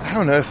 but how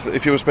on earth,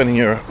 if you were spending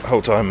your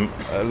whole time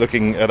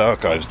looking at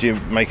archives, do you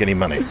make any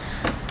money?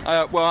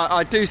 Well,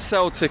 I do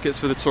sell tickets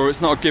for the tour.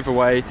 It's not a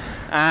giveaway,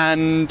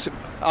 and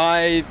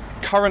I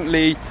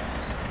currently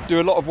do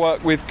a lot of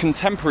work with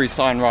contemporary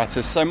sign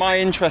writers, so my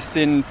interest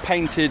in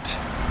painted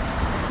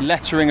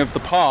lettering of the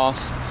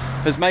past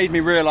has made me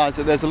realise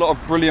that there's a lot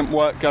of brilliant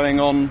work going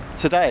on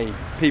today,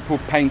 people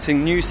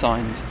painting new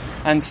signs.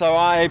 And so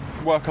I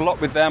work a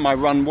lot with them. I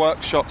run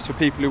workshops for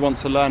people who want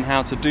to learn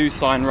how to do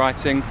sign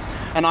writing,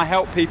 and I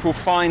help people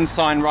find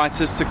sign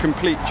writers to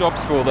complete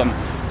jobs for them.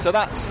 So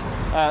that's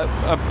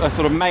a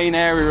sort of main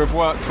area of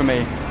work for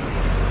me.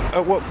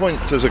 At what point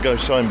does a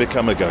ghost sign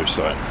become a ghost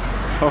sign?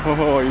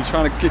 Oh, you're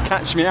trying to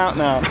catch me out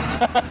now.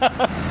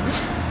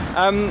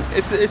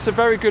 It's a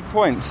very good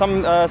point.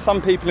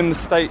 Some people in the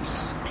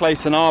States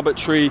place an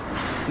arbitrary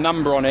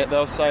number on it.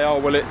 They'll say, oh,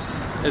 well,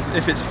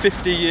 if it's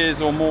 50 years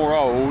or more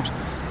old,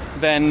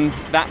 then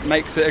that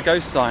makes it a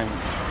ghost sign.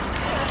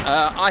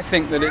 I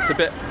think that it's a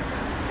bit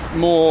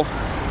more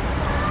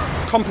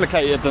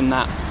complicated than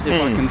that,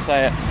 if I can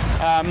say it.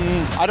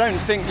 I don't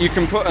think you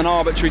can put an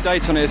arbitrary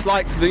date on it. It's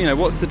like,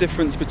 what's the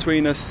difference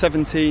between a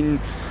 17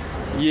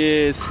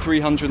 years,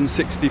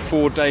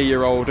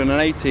 364-day-year-old and an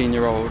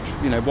 18-year-old?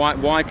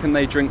 Why can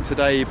they drink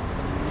today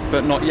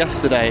but not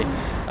yesterday?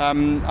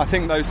 I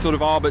think those sort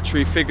of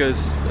arbitrary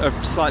figures are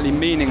slightly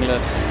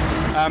meaningless.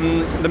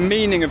 The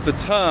meaning of the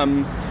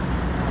term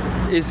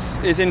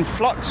is in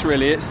flux,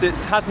 really. It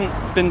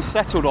hasn't been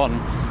settled on.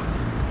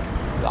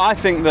 I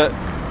think that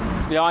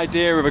the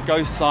idea of a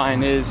ghost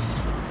sign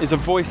is a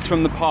voice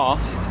from the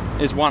past,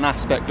 is one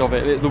aspect of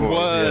it.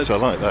 Words, yes, I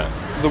like that.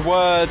 The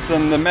words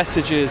and the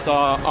messages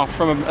are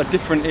from a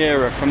different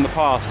era, from the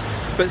past.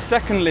 But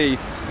secondly,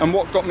 and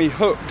what got me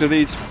hooked, are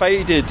these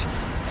faded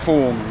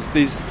forms,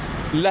 these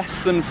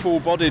less than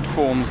full-bodied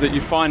forms that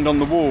you find on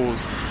the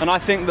walls. And I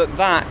think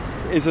that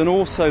is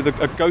also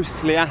a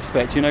ghostly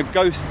aspect.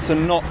 Ghosts are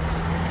not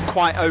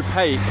quite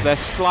opaque, they're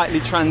slightly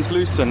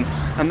translucent,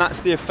 and that's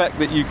the effect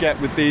that you get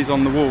with these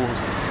on the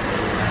walls.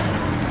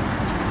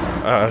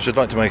 I should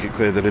like to make it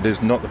clear that it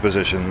is not the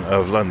position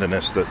of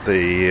Londonist that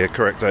the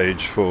correct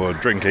age for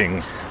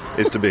drinking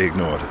is to be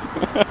ignored.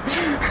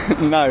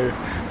 No,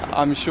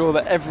 I'm sure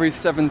that every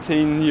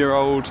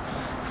 17-year-old,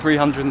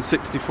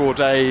 364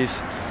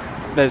 days,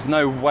 there's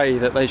no way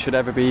that they should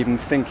ever be even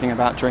thinking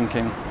about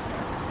drinking.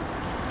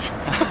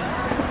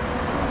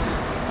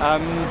 I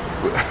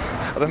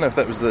don't know if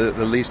that was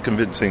the least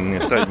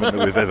convincing statement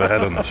that we've ever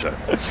had on the show.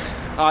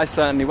 I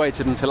certainly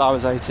waited until I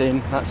was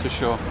 18, that's for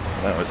sure.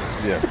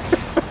 Yeah.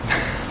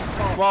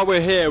 While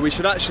we're here, we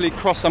should actually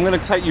cross. I'm going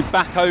to take you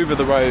back over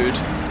the road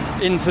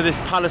into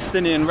this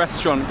Palestinian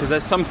restaurant, because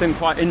there's something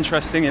quite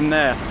interesting in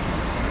there.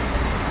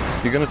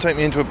 You're going to take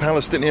me into a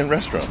Palestinian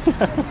restaurant?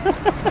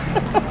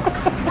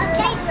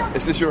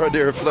 Is this your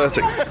idea of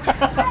flirting?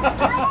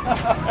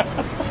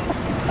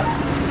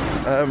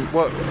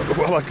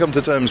 While I come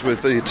to terms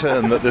with the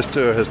turn that this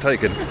tour has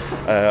taken,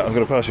 I'm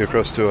going to pass you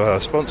across to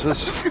our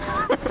sponsors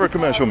for a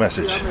commercial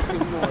message.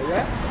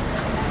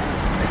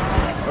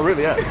 I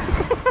really am.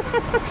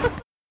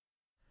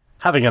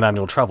 Having an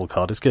annual travel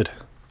card is good.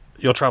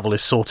 Your travel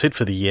is sorted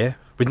for the year,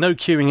 with no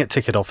queuing at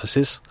ticket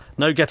offices,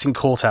 no getting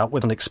caught out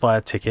with an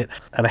expired ticket,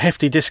 and a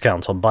hefty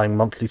discount on buying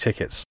monthly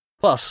tickets.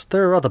 Plus,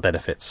 there are other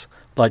benefits,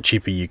 like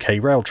cheaper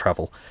UK rail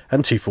travel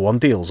and 2-for-1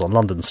 deals on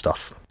London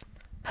stuff.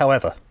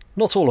 However,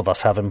 not all of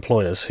us have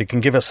employers who can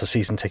give us a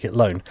season ticket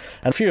loan,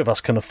 and few of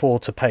us can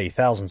afford to pay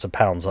thousands of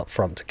pounds up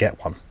front to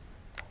get one.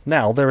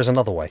 Now there is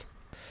another way.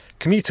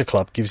 Commuter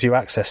Club gives you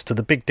access to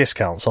the big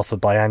discounts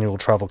offered by annual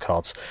travel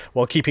cards,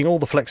 while keeping all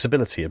the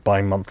flexibility of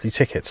buying monthly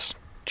tickets.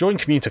 Join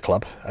Commuter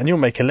Club and you'll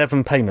make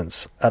 11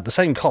 payments at the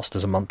same cost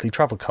as a monthly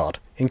travel card,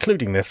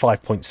 including their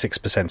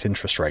 5.6%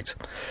 interest rate,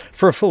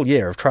 for a full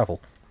year of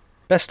travel.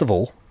 Best of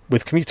all,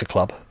 with Commuter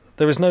Club,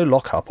 there is no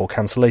lock-up or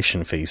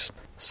cancellation fees.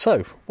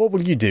 So, what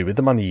will you do with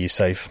the money you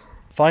save?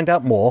 Find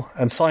out more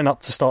and sign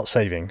up to start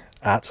saving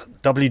at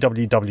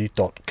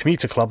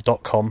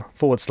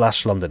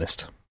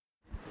www.commuterclub.com/Londonist.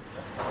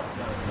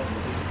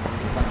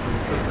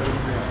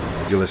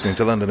 You're listening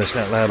to Londonist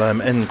Out Loud.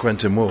 I'm N.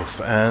 Quentin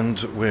Wolfe, and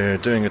we're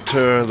doing a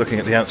tour looking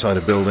at the outside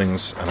of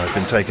buildings, and I've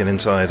been taken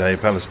inside a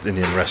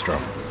Palestinian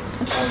restaurant.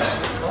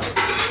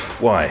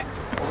 Why?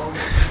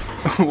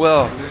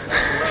 Well,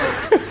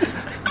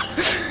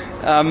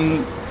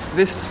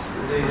 this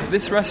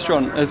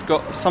restaurant has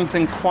got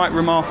something quite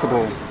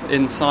remarkable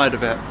inside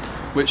of it,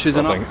 which is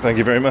thank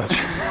you very much.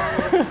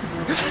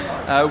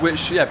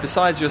 Which,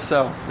 besides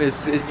yourself,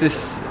 is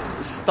this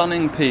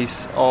stunning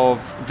piece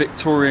of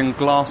Victorian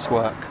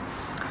glasswork.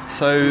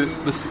 So,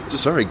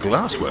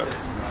 glasswork?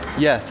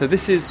 Yeah, so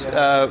this is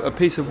a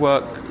piece of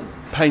work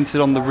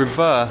painted on the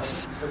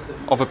reverse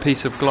of a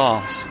piece of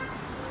glass.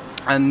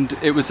 And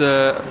it was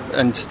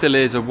and still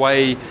is, a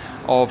way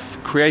of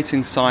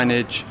creating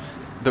signage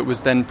that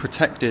was then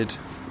protected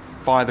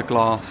by the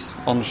glass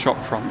on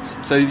shop fronts.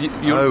 So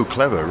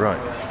clever, right.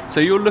 So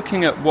you're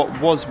looking at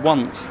what was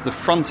once the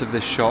front of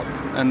this shop,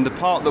 and the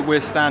part that we're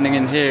standing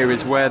in here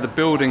is where the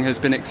building has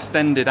been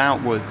extended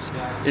outwards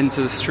into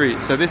the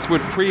street. So this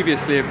would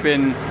previously have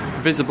been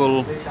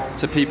visible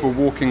to people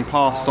walking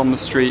past on the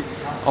street,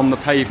 on the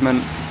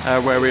pavement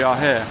where we are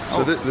here.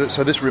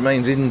 So this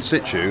remains in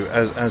situ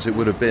as it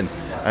would have been.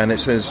 And it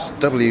says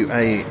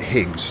W.A.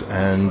 Higgs,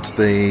 and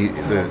the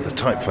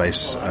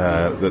typeface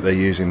that they're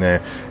using there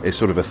is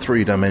sort of a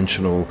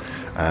three-dimensional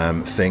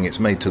thing. It's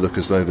made to look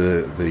as though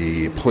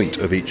the point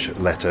of each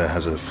letter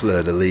has a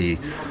fleur-de-lis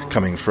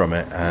coming from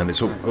it, and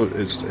it's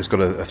got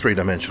a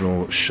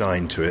three-dimensional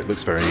shine to it. It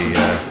looks very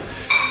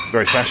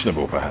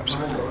fashionable, perhaps.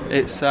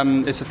 It's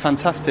a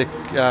fantastic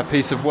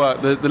piece of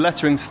work. The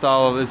lettering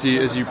style, as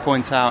you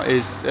point out,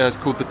 is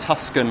called the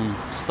Tuscan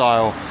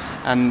style,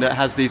 and it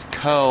has these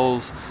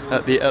curls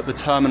at the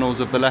terminals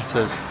of the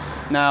letters.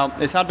 Now,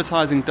 it's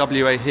advertising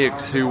W.A.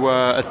 Higgs, who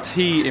were a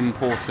tea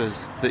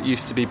importers that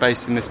used to be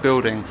based in this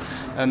building.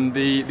 And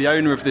the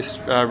owner of this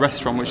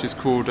restaurant, which is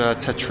called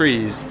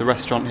Tetris, the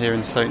restaurant here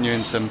in Stoke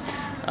Newington,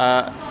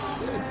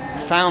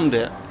 found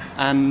it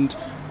and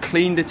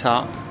cleaned it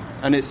up,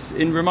 and it's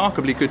in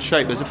remarkably good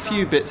shape. There's a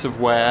few bits of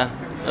wear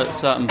at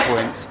certain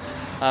points,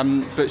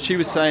 but she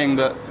was saying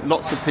that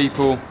lots of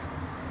people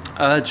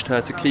urged her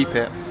to keep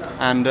it,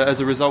 and as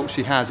a result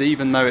she has,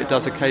 even though it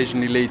does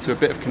occasionally lead to a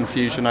bit of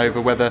confusion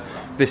over whether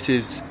this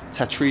is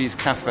Tetris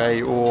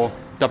Cafe or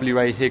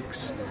W.A.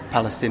 Higgs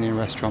Palestinian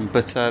restaurant.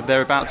 But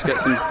they're about to get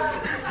some...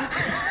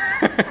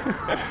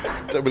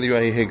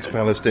 W.A. Higgs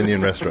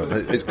Palestinian restaurant,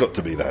 it's got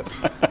to be that.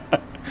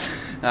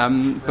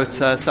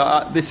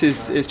 This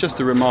is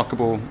just a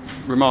remarkable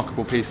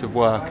piece of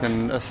work,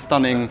 and a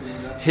stunning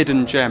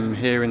hidden gem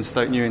here in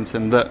Stoke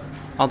Newington that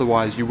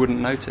otherwise you wouldn't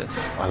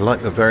notice. I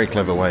like the very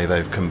clever way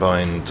they've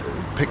combined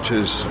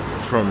pictures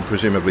from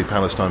presumably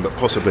Palestine, but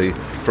possibly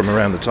from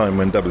around the time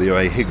when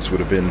W.A. Higgs would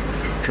have been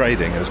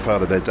trading as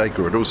part of their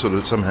decor. It all sort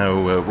of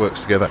somehow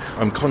works together.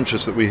 I'm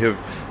conscious that we have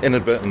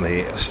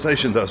inadvertently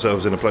stationed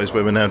ourselves in a place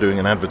where we're now doing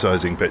an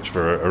advertising pitch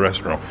for a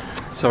restaurant.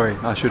 Sorry,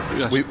 I should...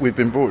 We've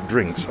been brought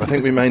drinks. I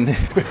think we may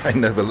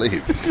never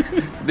leave.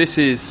 This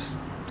is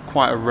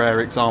quite a rare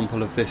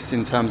example of this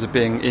in terms of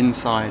being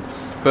inside,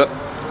 but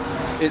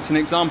it's an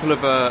example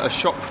of a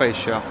shop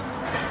fascia,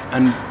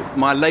 and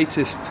my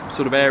latest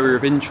sort of area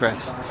of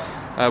interest,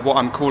 what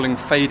I'm calling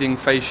fading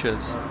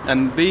fascias.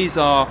 And these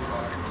are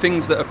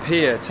things that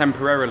appear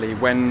temporarily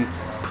when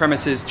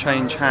premises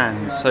change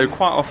hands. So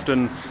quite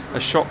often a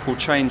shop will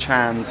change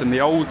hands and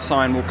the old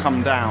sign will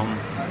come down,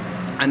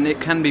 and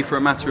it can be for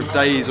a matter of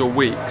days or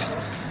weeks.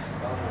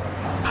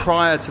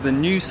 Prior to the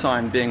new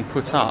sign being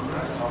put up,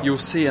 you'll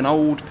see an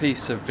old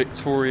piece of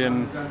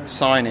Victorian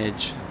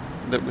signage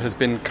that has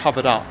been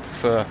covered up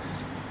for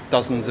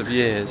dozens of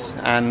years,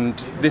 and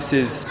this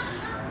is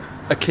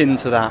akin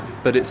to that,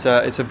 but it's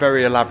a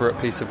very elaborate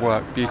piece of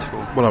work, beautiful.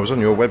 Well, I was on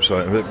your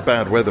website, and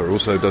Bad Weather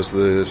also does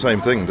the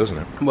same thing, doesn't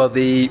it? Well,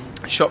 the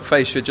shop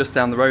fascia just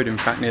down the road, in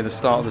fact, near the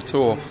start of the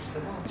tour,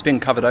 it's been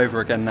covered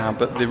over again now,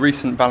 but the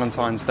recent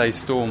Valentine's Day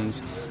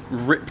storms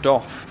ripped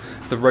off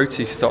the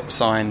roti stop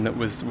sign that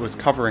was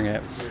covering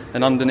it,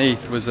 and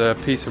underneath was a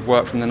piece of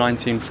work from the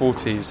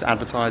 1940s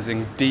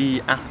advertising D.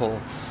 Apple,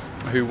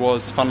 who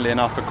was, funnily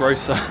enough, a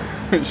grocer,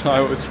 which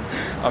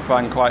I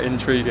find quite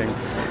intriguing.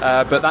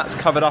 But that's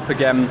covered up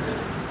again.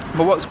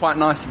 But what's quite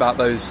nice about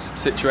those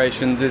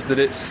situations is that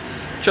it's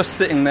just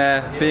sitting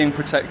there, being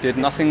protected,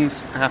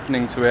 nothing's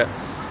happening to it,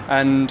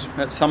 and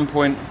at some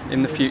point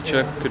in the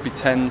future, could be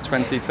 10,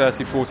 20,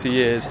 30, 40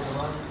 years,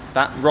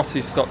 that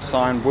roti stop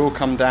sign will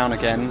come down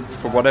again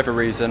for whatever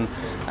reason,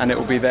 and it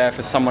will be there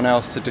for someone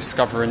else to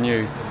discover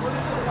anew.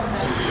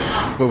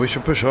 Well, we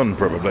should push on,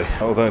 probably.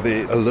 Although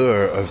the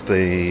allure of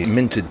the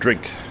minted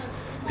drink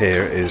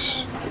here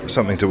is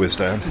something to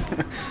withstand.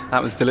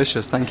 That was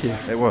delicious, thank you.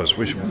 It was.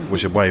 We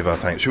should wave our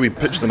thanks. Should we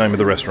pitch the name of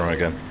the restaurant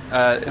again?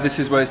 This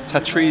is where it's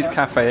Tatri's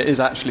Cafe. It is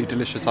actually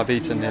delicious. I've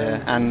eaten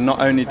here, and not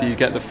only do you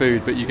get the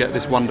food, but you get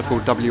this wonderful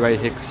W.A.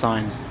 Higgs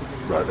sign.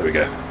 Right, there we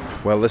go.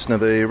 Well, listener,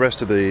 the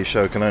rest of the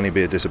show can only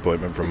be a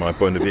disappointment from my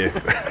point of view.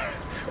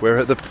 We're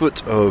at the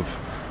foot of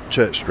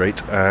Church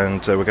Street,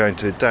 and we're going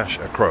to dash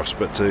across,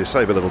 but to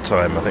save a little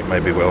time, I think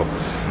maybe we'll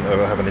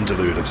have an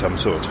interlude of some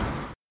sort.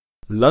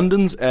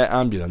 London's Air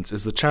Ambulance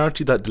is the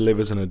charity that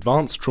delivers an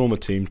advanced trauma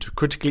team to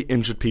critically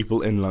injured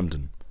people in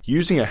London.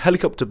 Using a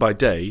helicopter by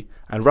day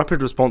and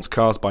rapid response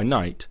cars by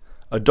night,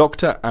 a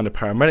doctor and a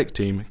paramedic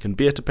team can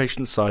be at a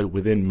patient's side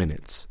within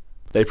minutes.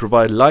 They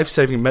provide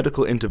life-saving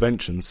medical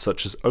interventions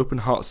such as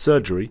open-heart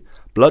surgery,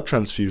 blood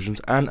transfusions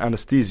and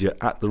anaesthesia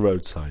at the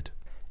roadside.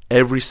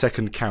 Every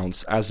second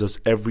counts, as does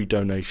every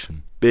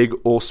donation, big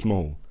or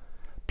small.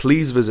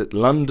 Please visit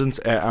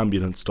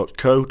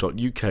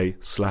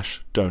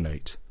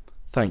londonsAirAmbulance.co.uk/donate.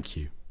 Thank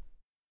you.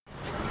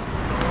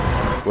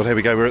 Well, here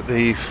we go. We're at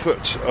the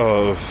foot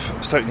of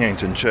Stoke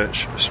Newington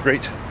Church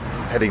Street,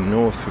 heading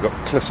north. We've got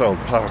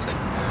Clissold Park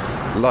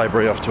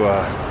Library off to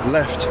our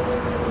left,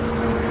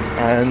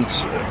 and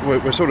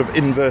we're sort of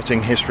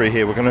inverting history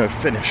here. We're going to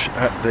finish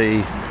at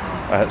the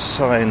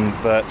sign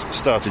that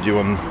started you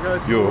on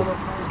your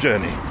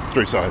journey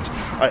through science.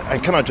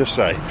 And can I just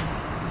say,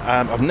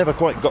 I've never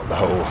quite got the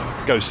whole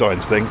go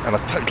science thing, and I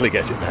totally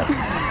get it now.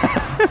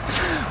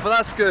 Well,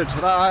 that's good.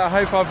 I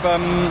hope I've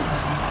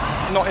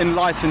not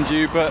enlightened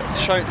you, but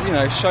shown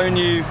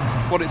you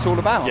what it's all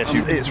about. Yes,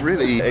 it's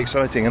really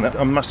exciting, and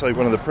I must say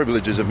one of the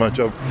privileges of my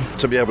job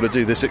to be able to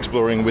do this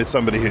exploring with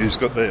somebody who's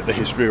got the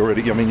history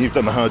already. I mean, you've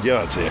done the hard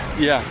yards here.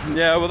 Yeah.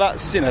 Well,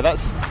 that's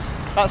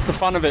the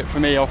fun of it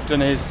for me.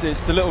 Often is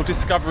it's the little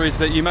discoveries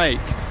that you make.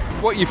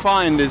 What you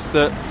find is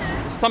that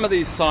some of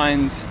these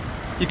signs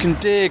you can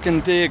dig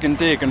and dig and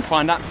dig and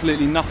find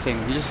absolutely nothing.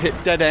 You just hit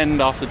dead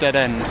end after dead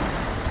end.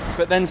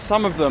 But then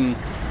some of them,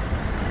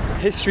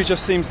 history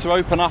just seems to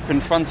open up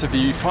in front of you.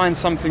 You find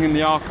something in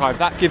the archive,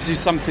 that gives you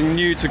something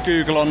new to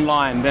Google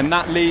online, then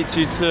that leads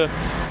you to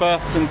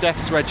births and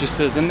deaths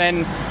registers, and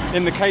then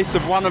in the case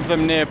of one of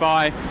them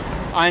nearby,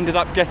 I ended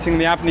up getting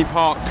the Abney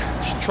Park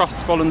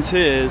Trust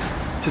volunteers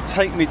to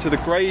take me to the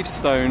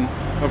gravestone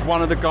of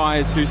one of the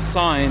guys whose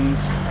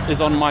signs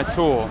is on my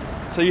tour.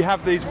 So you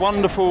have these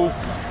wonderful,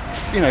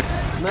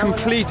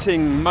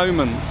 completing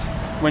moments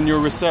when you're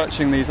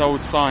researching these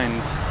old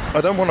signs.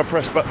 I don't want to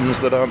press buttons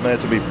that aren't there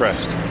to be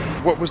pressed.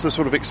 What was the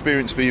sort of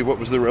experience for you? What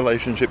was the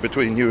relationship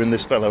between you and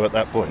this fellow at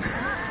that point?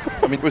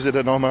 I mean, was it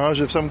an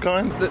homage of some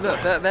kind?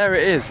 There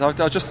it is.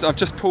 I've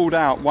just pulled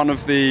out one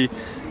of the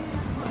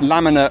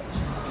laminate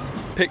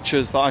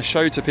pictures that I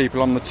show to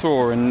people on the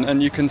tour,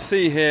 and you can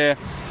see here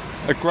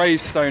a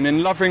gravestone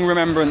in loving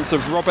remembrance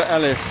of Robert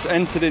Ellis,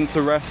 entered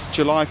into rest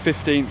July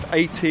 15th,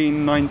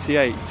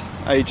 1898,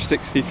 age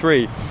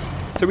 63.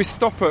 So we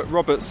stop at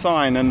Robert's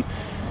sign, and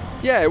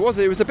yeah, it was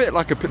a bit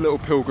like a little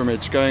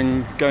pilgrimage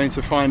going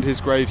to find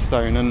his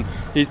gravestone, and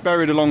he's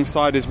buried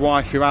alongside his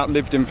wife, who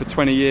outlived him for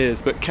 20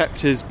 years but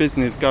kept his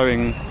business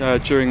going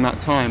during that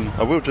time.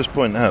 I will just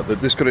point out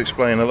that this could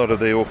explain a lot of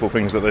the awful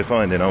things that they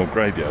find in old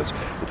graveyards.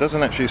 It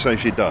doesn't actually say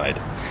she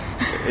died.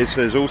 It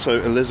says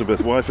also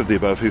Elizabeth, wife of the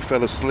above, who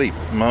fell asleep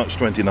March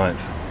 29th,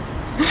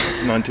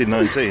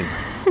 1919.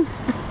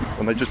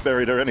 And they just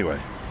buried her anyway.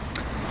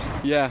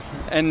 Yeah,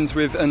 ends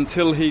with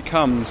until he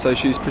comes, so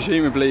she's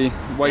presumably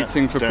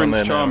waiting for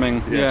Prince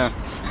Charming. Yes.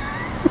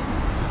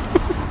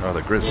 Yeah.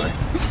 Rather grisly.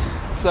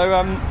 So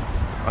I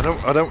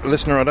don't,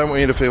 listener. I don't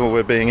want you to feel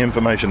we're being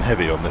information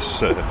heavy on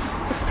this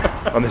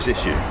on this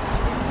issue.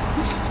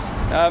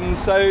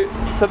 So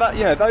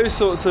that those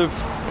sorts of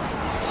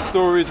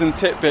stories and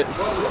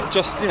tidbits,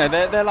 just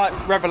they're like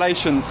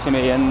revelations to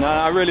me, and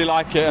I really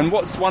like it. And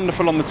what's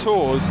wonderful on the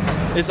tours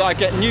is that I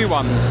get new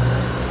ones.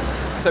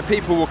 So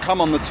people will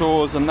come on the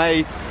tours and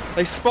they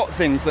spot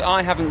things that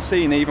I haven't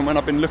seen even when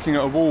I've been looking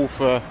at a wall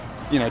for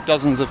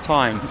dozens of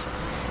times.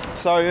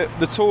 So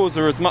the tours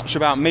are as much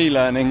about me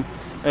learning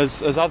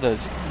as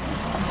others.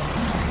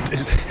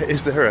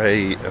 Is there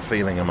a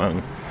feeling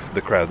among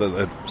the crowd that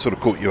they sort of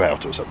caught you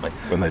out or something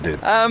when they did?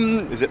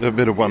 Is it a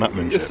bit of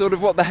one-upmanship? It's sort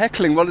of what the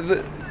heckling. Well,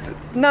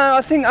 no,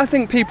 I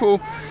think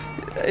people.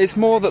 It's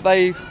more that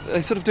they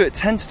sort of do it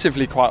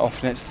tentatively quite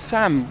often. It's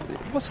Sam,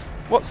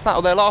 what's that?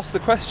 Or they'll ask the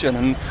question,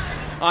 and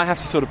I have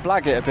to sort of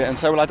blag it a bit and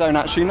say, well, I don't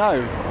actually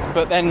know,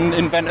 but then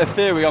invent a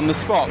theory on the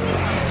spot,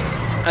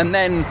 and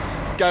then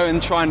go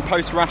and try and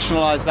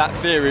post-rationalise that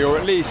theory, or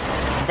at least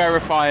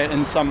verify it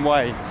in some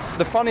way.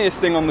 The funniest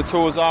thing on the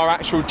tours are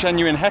actual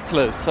genuine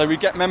hecklers. So we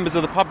get members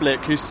of the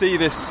public who see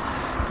this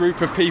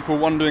group of people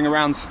wandering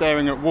around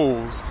staring at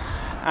walls,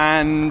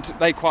 and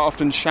they quite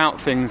often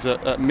shout things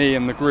at me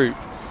and the group.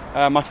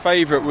 My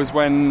favourite was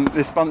when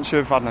this bunch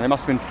of, I don't know, it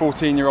must have been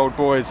 14-year-old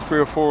boys, 3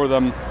 or 4 of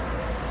them,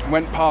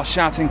 went past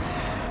shouting,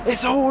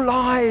 "It's all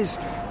lies!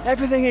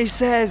 Everything he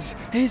says,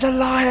 he's a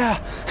liar!"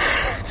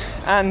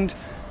 And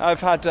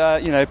I've had,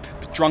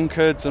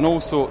 drunkards and all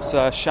sorts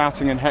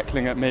shouting and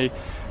heckling at me.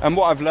 And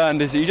what I've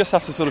learned is that you just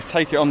have to sort of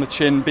take it on the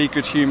chin, be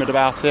good-humoured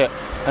about it,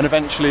 and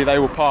eventually they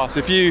will pass.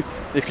 If you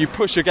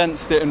push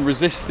against it and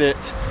resist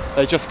it,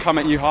 they just come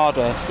at you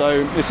harder.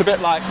 So it's a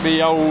bit like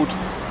the old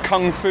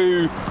kung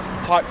fu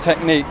type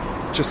technique.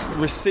 Just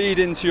recede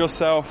into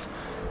yourself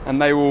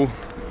and they will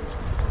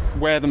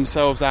wear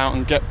themselves out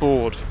and get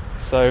bored.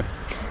 So,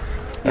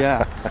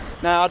 yeah.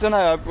 Now, I don't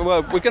know,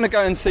 well, we're going to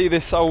go and see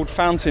this old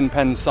fountain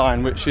pen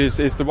sign, which is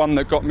the one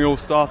that got me all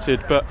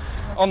started, but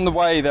on the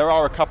way there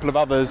are a couple of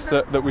others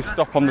that we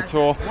stop on the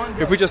tour.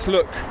 If we just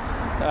look,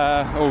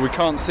 we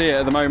can't see it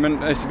at the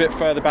moment, it's a bit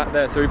further back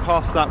there, so we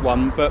passed that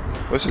one, but...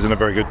 Well, this isn't a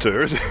very good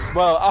tour, is it?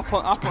 Well,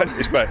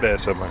 it's back there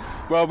somewhere.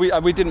 Well,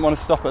 we didn't want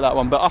to stop at that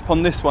one, but up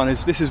on this one,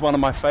 this is one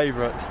of my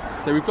favourites.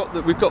 So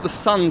we've got the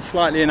sun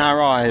slightly in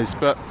our eyes,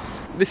 but...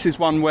 This is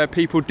one where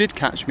people did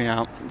catch me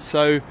out.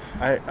 So,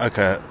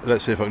 okay,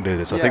 let's see if I can do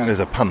this. I think there's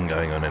a pun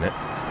going on in it.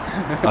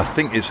 I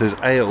think it says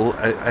ale,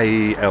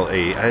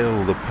 A-E-L-E,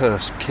 ale the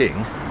purse king.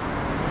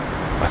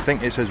 I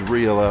think it says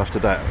real after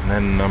that, and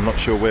then I'm not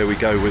sure where we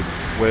go with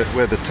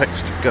where the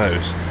text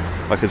goes.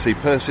 I can see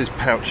purses,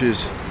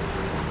 pouches,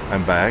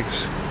 and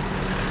bags.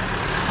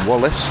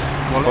 Wallets,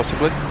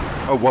 possibly.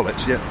 Oh,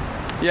 wallets, yeah.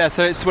 Yeah,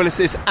 so it's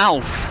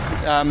Alf.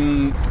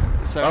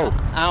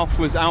 Alf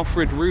was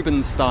Alfred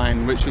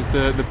Rubenstein, which is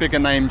the bigger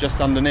name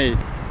just underneath,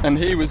 and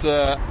he was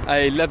a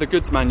leather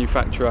goods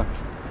manufacturer.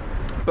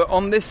 But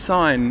on this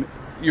sign,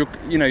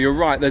 you're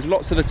right. There's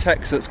lots of the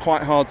text that's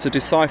quite hard to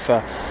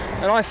decipher,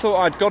 and I thought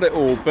I'd got it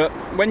all. But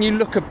when you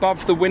look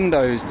above the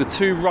windows, the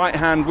 2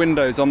 right-hand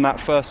windows on that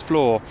first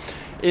floor,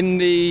 in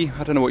the,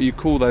 I don't know what you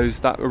call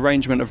those, that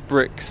arrangement of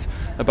bricks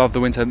above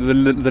the window,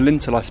 the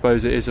lintel, I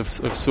suppose it is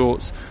of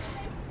sorts.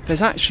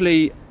 There's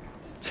actually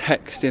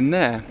text in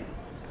there.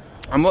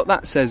 And what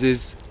that says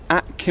is,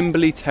 at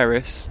Kimberley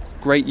Terrace,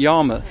 Great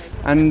Yarmouth.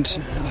 And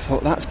I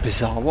thought, that's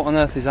bizarre. What on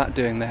earth is that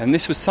doing there? And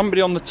this was somebody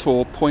on the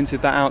tour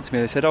pointed that out to me.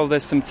 They said,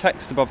 there's some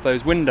text above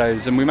those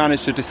windows, and we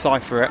managed to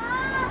decipher it.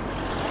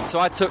 So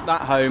I took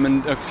that home,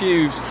 and a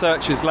few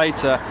searches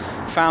later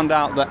found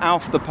out that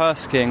Alf the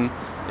Purse King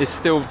is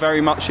still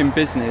very much in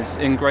business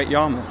in Great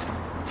Yarmouth.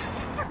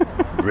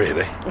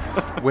 Really?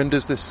 When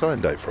does this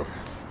sign date from?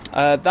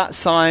 That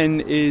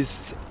sign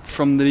is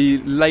from the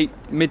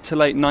mid to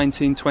late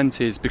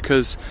 1920s,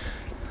 because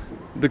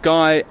the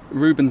guy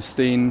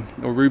Rubenstein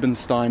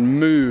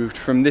moved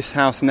from this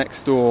house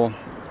next door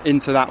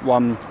into that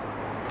one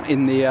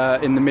in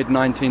the mid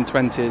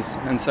 1920s,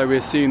 and so we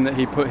assume that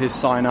he put his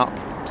sign up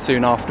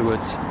soon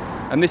afterwards.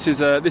 And this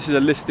is a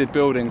listed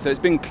building, so it's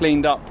been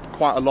cleaned up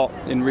quite a lot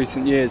in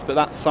recent years, but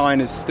that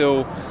sign is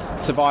still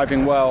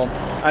surviving well,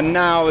 and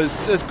now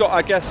has got,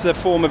 I guess, a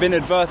form of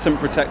inadvertent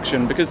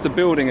protection, because the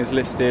building is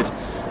listed.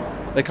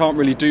 They can't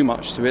really do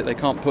much to it. They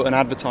can't put an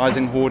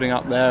advertising hoarding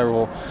up there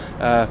or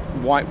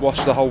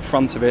whitewash the whole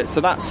front of it.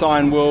 So that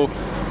sign will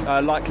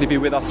likely be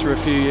with us for a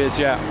few years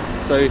yet.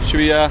 So should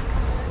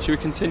we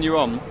continue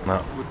on?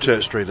 No,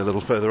 Church Street a little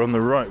further on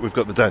the right. We've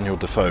got the Daniel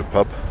Defoe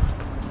pub,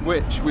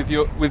 which, with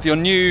your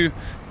new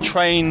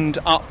trained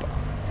up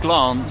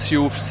glance,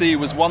 you'll see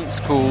was once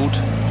called.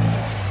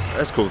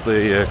 That's called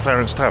the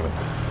Clarence Tavern.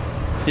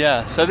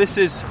 Yeah. So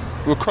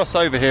we'll cross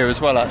over here as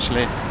well,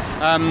 actually.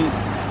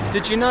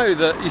 Did you know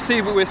that, you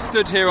see, we're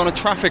stood here on a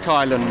traffic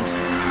island.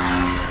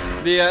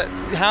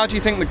 How do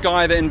you think the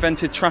guy that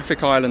invented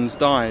traffic islands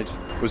died?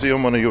 Was he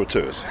on one of your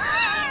tours?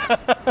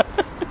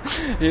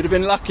 He'd have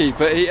been lucky,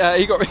 but he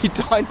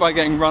died by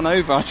getting run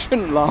over. I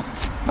shouldn't laugh.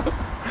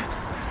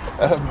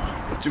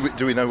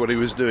 Do we know what he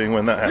was doing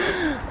when that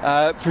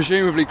happened?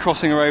 Presumably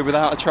crossing a road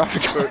without a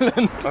traffic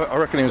island. I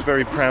reckon he was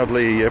very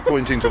proudly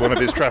pointing to one of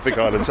his traffic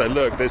islands, saying,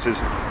 "Look, this is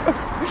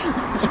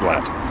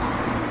splat."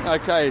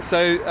 Okay,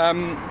 so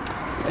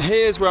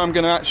here's where I'm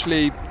going to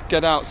actually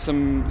get out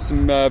some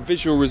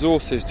visual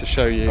resources to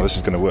show you. Oh, this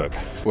is going to work.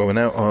 Well, we're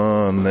now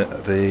on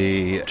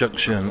the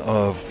junction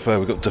of,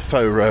 we've got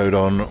Defoe Road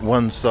on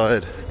one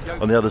side,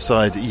 on the other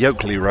side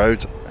Yokeley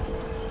Road,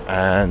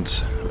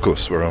 and of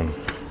course we're on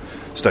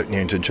Stoke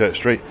Newington Church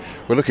Street.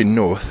 We're looking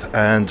north,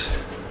 and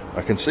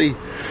I can see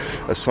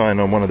a sign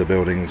on one of the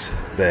buildings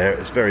there.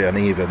 It's very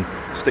uneven,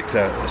 sticks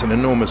out. It's an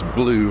enormous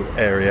blue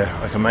area.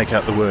 I can make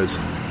out the words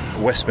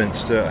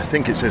Westminster. I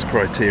think it says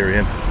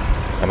Criterion,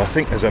 and I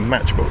think there's a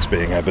matchbox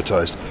being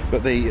advertised.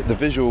 But the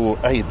visual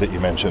aid that you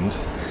mentioned...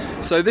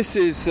 So this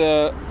is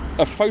a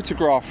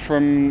photograph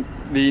from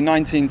the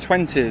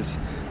 1920s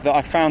that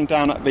I found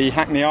down at the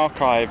Hackney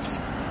Archives,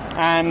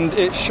 and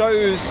it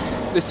shows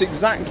this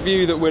exact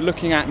view that we're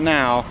looking at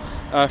now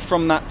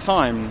from that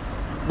time,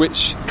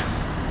 which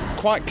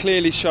quite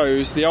clearly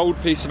shows the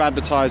old piece of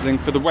advertising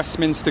for the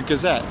Westminster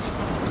Gazette,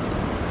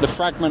 the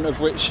fragment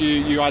of which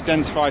you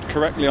identified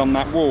correctly on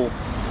that wall.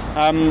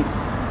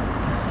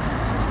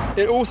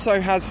 It also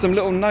has some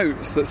little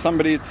notes that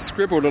somebody had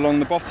scribbled along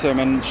the bottom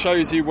and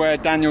shows you where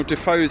Daniel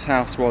Defoe's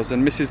house was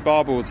and Mrs.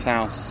 Barbauld's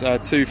house,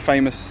 two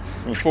famous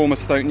former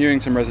Stoke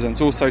Newington residents,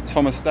 also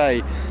Thomas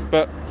Day.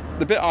 But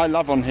the bit I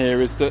love on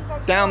here is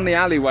that down the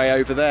alleyway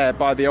over there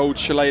by the old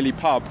Shillelagh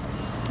pub,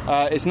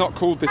 it's not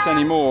called this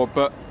anymore,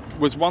 but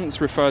was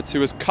once referred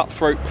to as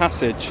Cutthroat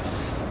Passage.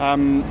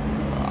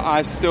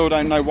 I still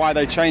don't know why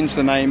they changed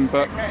the name,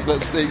 but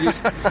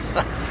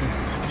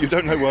You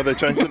don't know why they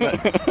changed the name?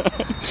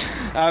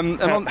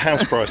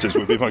 House prices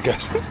would be my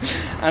guess.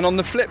 And on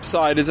the flip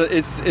side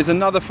is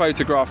another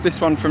photograph, this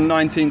one from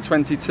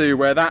 1922,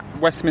 where that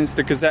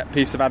Westminster Gazette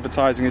piece of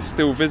advertising is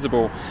still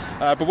visible.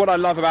 But what I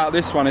love about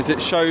this one is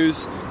it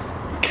shows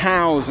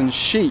cows and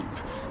sheep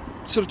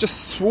sort of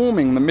just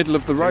swarming in the middle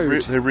of the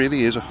road. There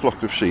really is a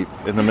flock of sheep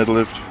in the middle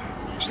of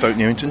Stoke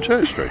Newington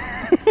Church Street.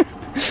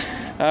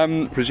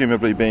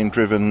 Presumably being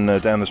driven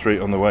down the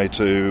street on the way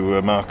to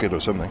a market or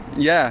something.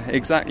 Yeah,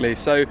 exactly.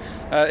 So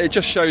it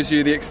just shows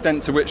you the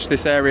extent to which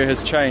this area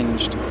has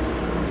changed.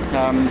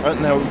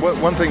 Now,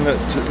 one thing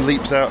that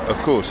leaps out, of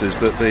course, is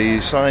that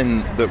the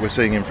sign that we're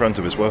seeing in front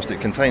of us, whilst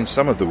it contains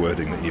some of the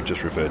wording that you've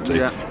just referred to,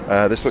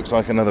 this looks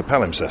like another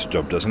palimpsest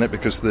job, doesn't it?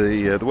 Because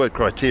the word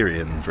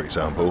Criterion, for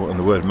example, and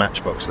the word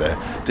matchbox there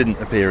didn't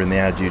appear in the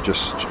ad you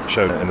just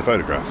showed in the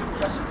photograph.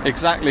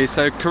 Exactly,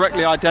 so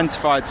correctly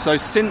identified. So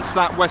since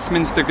that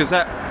Westminster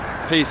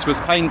Gazette piece was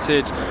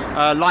painted,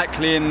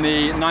 likely in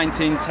the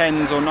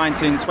 1910s or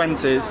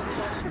 1920s,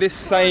 this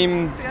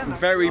same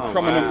very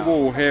prominent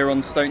wall here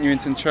on Stoke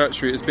Newington Church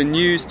Street has been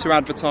used to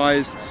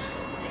advertise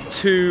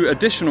two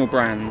additional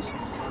brands,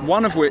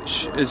 one of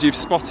which, as you've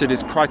spotted,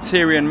 is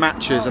Criterion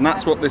Matches, and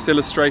that's what this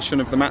illustration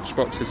of the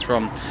matchbox is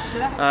from.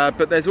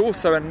 But there's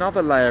also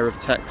another layer of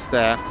text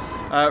there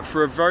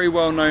for a very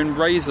well-known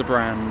razor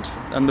brand,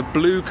 and the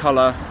blue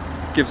colour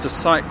gives a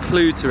slight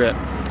clue to it.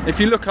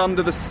 If you look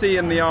under the C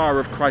and the R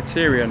of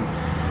Criterion,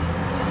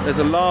 there's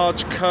a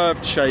large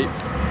curved shape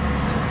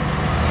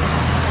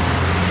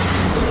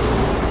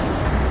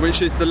which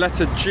is the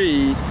letter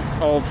G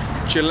of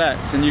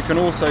Gillette, and you can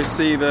also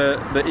see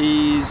the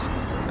E's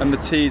and the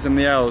T's and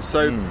the L's.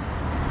 So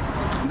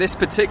this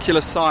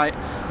particular site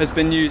has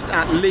been used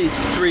at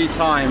least 3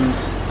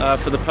 times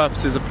for the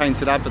purposes of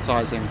painted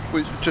advertising.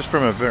 Which, just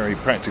from a very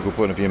practical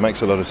point of view,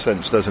 makes a lot of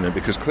sense, doesn't it?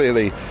 Because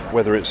clearly,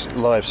 whether it's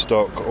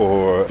livestock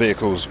or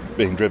vehicles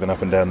being driven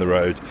up and down the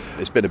road,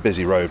 it's been a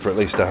busy road for at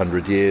least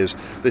 100 years.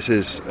 This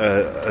is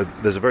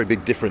there's a very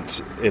big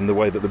difference in the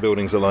way that the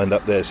buildings are lined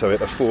up there, so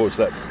it affords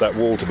that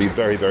wall to be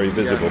very, very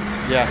visible.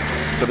 Yeah.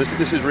 So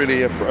this is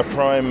really a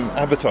prime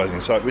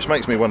advertising site, which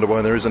makes me wonder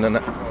why there isn't an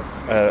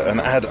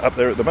ad up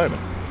there at the moment.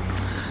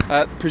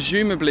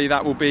 Presumably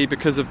that will be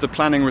because of the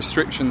planning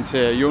restrictions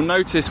here. You'll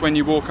notice when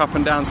you walk up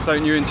and down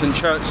Stoke Newington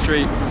Church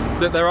Street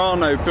that there are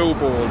no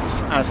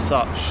billboards as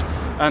such,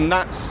 and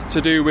that's to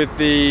do with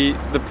the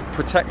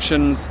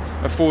protections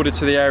afforded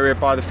to the area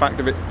by the fact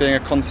of it being a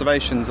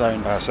conservation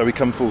zone. So we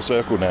come full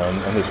circle now,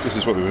 and this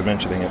is what we were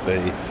mentioning at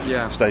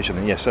the station,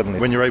 and yes, suddenly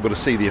when you're able to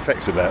see the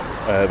effects of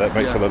that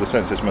makes a lot of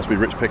sense. This must be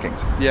rich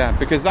pickings. Yeah,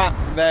 because that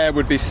there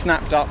would be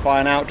snapped up by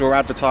an outdoor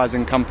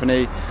advertising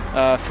company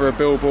for a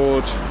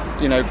billboard,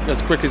 you know,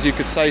 as quick as you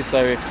could say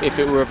so if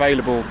it were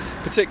available,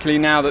 particularly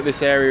now that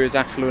this area is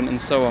affluent and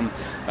so on.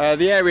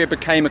 The area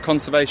became a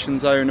conservation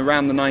zone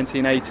around the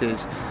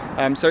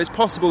 1980s, so it's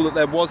possible that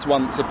there was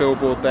once a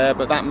billboard there,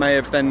 but that may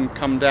have then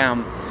come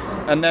down.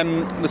 And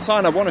then the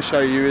sign I want to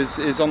show you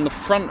is on the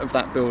front of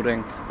that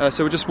building,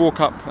 so we'll just walk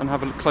up and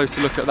have a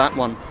closer look at that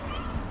one.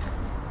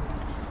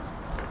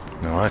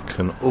 Now I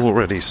can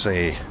already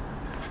see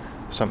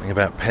something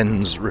about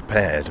pens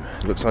repaired.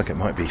 It looks like it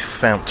might be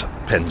Fount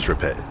Pens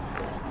Repaired.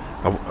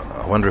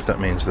 I wonder if that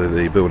means that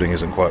the building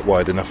isn't quite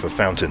wide enough for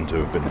fountain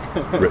to have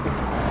been written.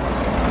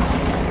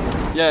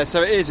 Yeah,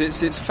 so it is.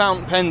 It's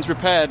Fount Pens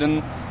Repaired,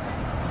 and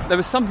there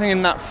was something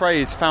in that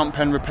phrase, Fount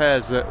Pen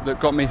Repairs, that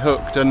got me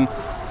hooked, and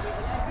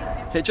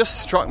it just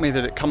struck me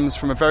that it comes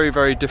from a very,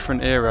 very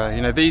different era.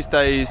 You know, these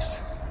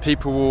days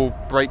people will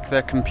break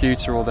their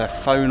computer or their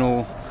phone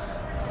will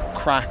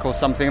crack or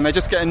something, and they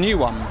just get a new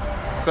one.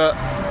 But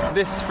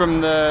this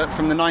from the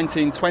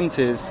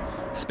 1920s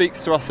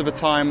speaks to us of a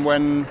time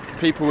when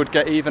people would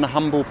get even a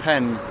humble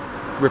pen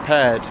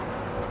repaired.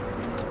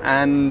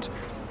 And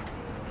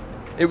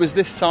it was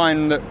this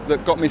sign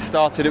that got me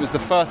started. It was the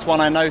first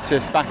one I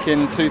noticed back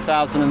in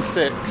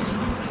 2006.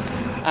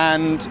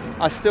 and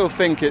I still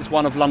think it's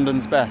one of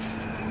London's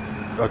best.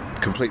 I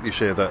completely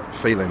share that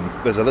feeling.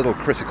 There's a little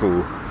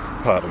critical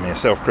part of me, a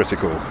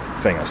self-critical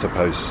thing, I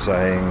suppose,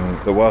 saying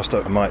that whilst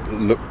I might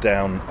look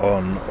down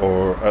on,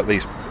 or at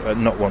least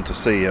not want to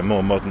see, a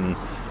more modern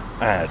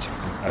ad,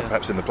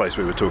 perhaps in the place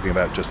we were talking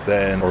about just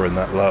then, or in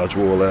that large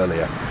wall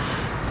earlier,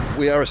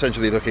 we are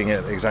essentially looking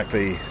at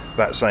exactly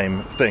that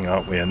same thing,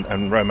 aren't we, and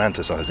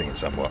romanticising it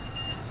somewhat.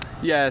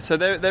 Yeah, so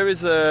there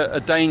is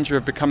a danger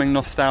of becoming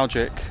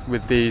nostalgic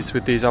with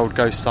these old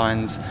ghost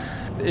signs.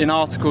 In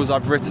articles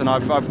I've written,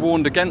 I've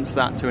warned against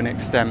that to an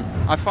extent.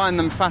 I find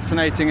them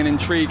fascinating and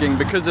intriguing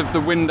because of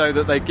the window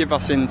that they give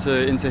us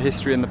into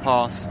history in the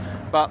past.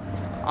 But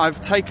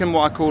I've taken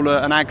what I call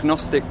an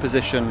agnostic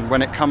position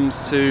when it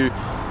comes to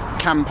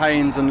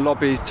campaigns and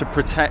lobbies to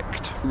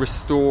protect,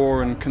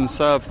 restore and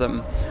conserve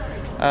them.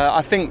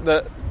 I think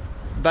that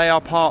they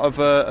are part of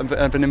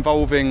an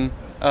evolving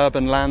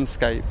urban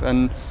landscape,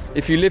 and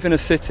if you live in a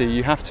city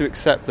you have to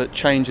accept that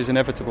change is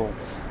inevitable,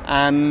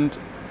 and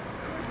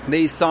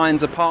these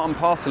signs are part and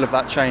parcel of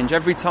that change.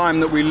 Every time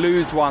that we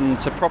lose one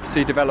to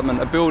property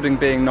development, a building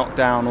being knocked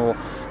down, or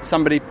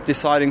somebody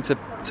deciding to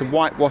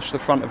whitewash the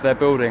front of their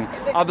building,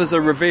 others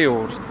are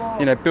revealed.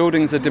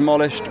 Buildings are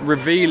demolished,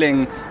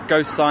 revealing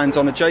ghost signs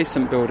on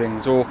adjacent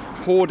buildings, or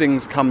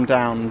hoardings come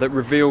down that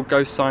reveal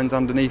ghost signs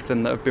underneath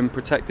them that have been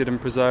protected and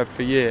preserved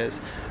for years.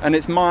 And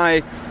it's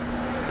my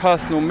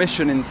personal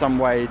mission in some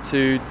way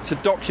to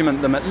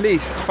document them, at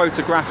least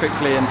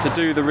photographically, and to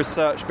do the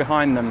research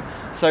behind them,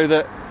 so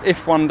that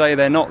if one day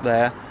they're not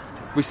there,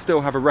 we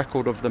still have a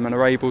record of them and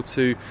are able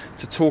to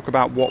talk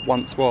about what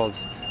once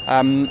was.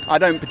 I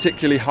don't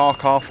particularly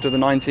hark after the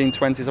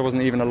 1920s. I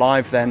wasn't even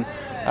alive then.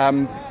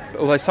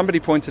 Although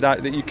somebody pointed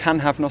out that you can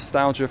have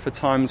nostalgia for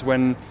times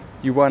when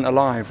you weren't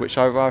alive, which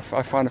I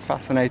find a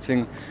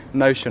fascinating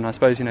notion. I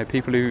suppose,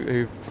 people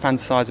who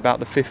fantasise about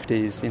the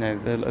 50s,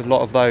 a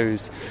lot of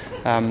those.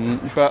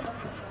 But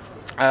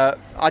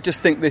I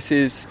just think this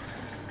is,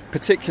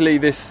 particularly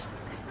this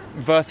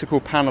vertical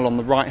panel on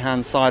the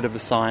right-hand side of the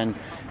sign,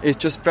 is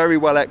just very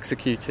well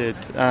executed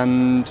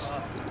and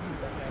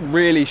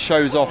really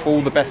shows off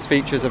all the best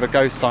features of a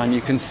ghost sign.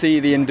 You can see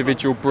the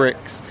individual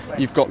bricks.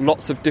 You've got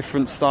lots of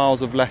different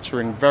styles of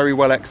lettering, very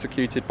well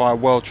executed by a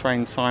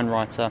well-trained sign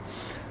writer.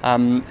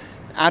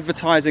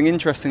 Advertising,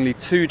 interestingly,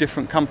 two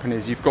different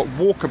companies. You've got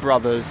Walker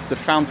Brothers, the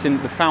fountain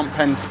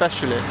pen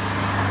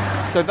specialists.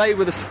 So they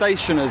were the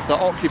stationers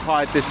that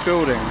occupied this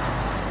building.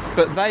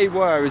 But they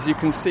were, as you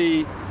can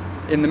see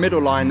in the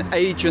middle line,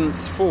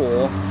 agents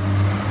for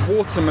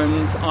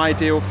Waterman's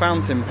Ideal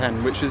Fountain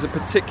Pen, which is a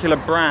particular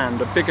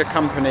brand, a bigger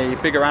company,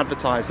 bigger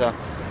advertiser,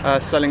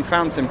 selling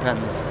fountain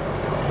pens.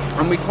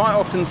 And we quite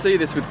often see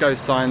this with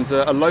ghost signs,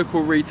 a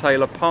local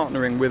retailer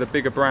partnering with a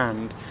bigger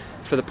brand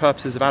for the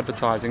purposes of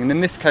advertising. And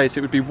in this case,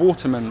 it would be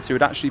Waterman's who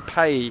would actually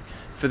pay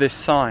for this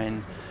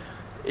sign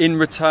in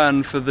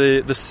return for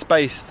the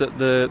space that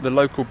the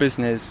local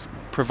business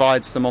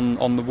provides them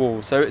on the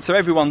wall. So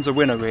everyone's a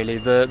winner, really.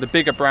 The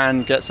bigger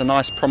brand gets a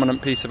nice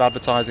prominent piece of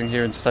advertising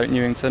here in Stoke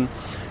Newington,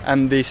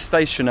 and the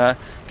stationer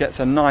gets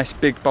a nice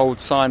big bold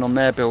sign on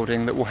their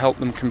building that will help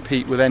them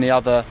compete with any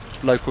other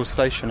local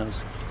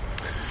stationers.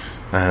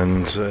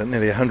 And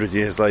nearly 100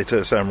 years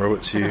later, Sam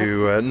Roberts,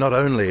 you not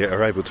only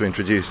are able to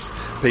introduce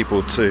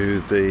people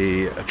to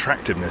the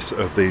attractiveness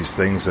of these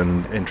things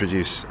and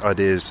introduce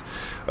ideas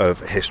of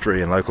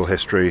history and local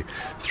history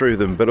through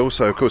them, but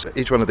also, of course,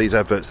 each one of these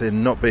adverts, they're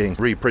not being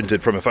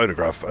reprinted from a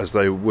photograph as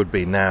they would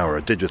be now, or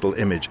a digital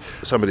image.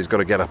 Somebody's got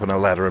to get up on a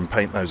ladder and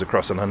paint those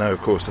across, and I know, of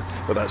course,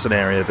 that that's an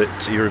area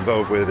that you're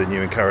involved with and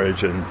you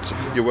encourage, and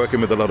you're working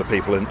with a lot of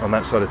people on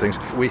that side of things.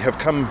 We have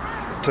come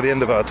to the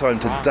end of our time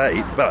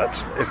today,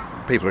 but if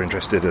people are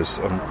interested, as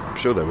I'm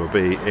sure there will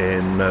be,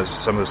 in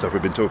some of the stuff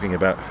we've been talking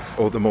about,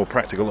 or the more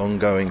practical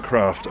ongoing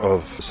craft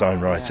of sign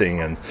writing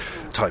and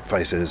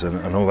typefaces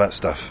and all that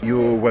stuff.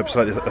 Your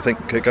website is, I think,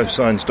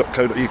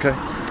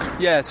 ghostsigns.co.uk?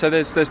 Yeah, so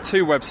there's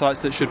two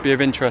websites that should be of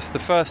interest. The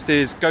first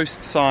is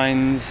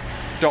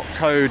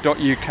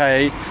ghostsigns.co.uk,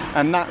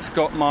 and that's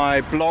got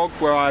my blog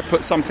where I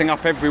put something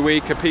up every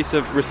week, a piece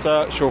of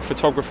research or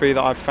photography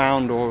that I've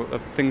found or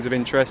of things of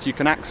interest. You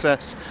can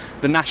access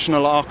the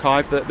National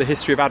Archive, the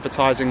History of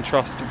Advertising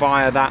Trust,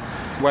 via that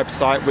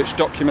website, which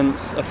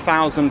documents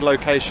 1,000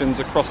 locations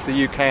across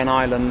the UK and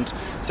Ireland.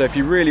 So if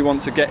you really want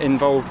to get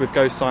involved with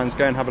ghost signs,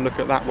 go and have a look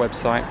at that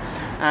website.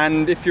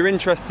 And if you're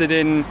interested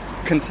in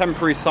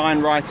contemporary sign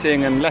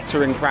writing and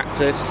lettering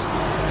practice,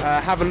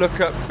 have a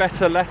look at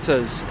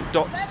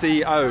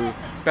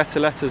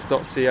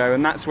betterletters.co,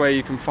 and that's where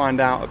you can find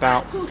out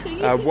about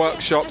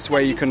workshops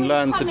where you can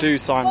learn to do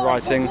sign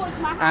writing.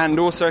 And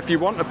also, if you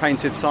want a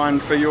painted sign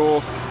for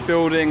your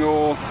building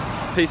or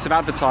piece of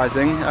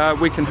advertising,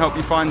 we can help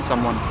you find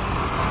someone.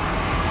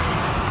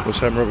 Well,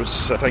 Sam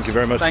Roberts, thank you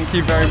very much. Thank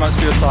you very much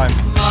for your time.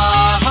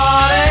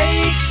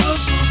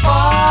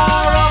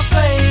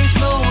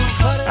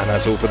 And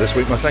that's all for this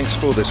week. My thanks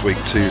for this week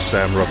to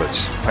Sam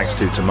Roberts. Thanks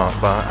to Mark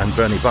Barr and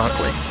Bernie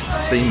Barclay.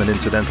 Theme and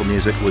incidental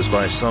music was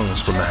by Songs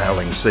from the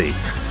Howling Sea.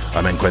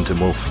 I'm N. Quentin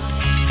Wolfe.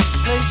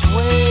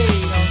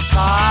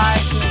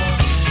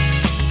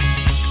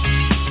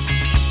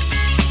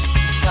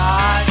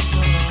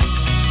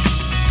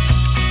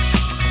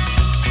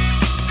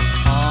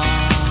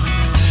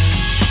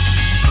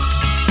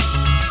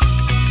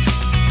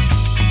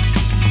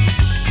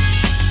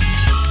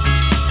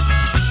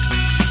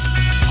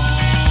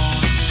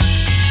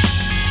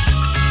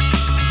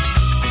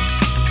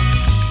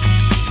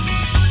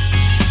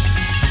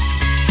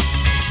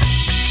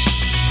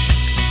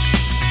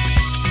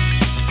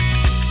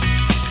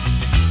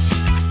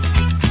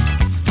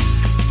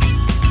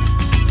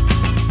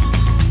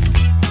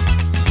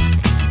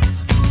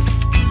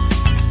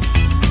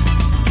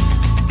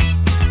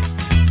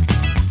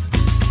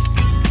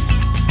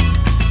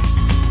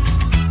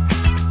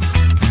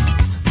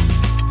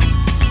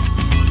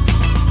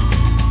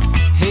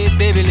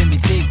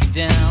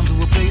 down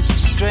to a place of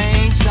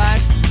strange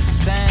sights and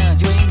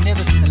sounds. You ain't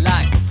never seen the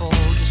like before,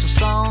 just a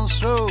stone's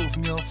throw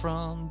from your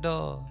front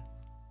door.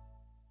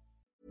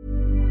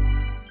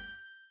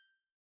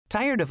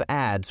 Tired of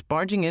ads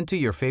barging into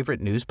your favorite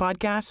news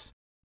podcasts?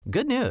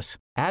 Good news.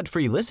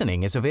 Ad-free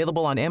listening is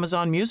available on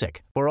Amazon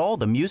Music for all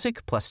the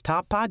music plus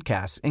top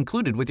podcasts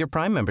included with your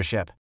Prime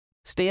membership.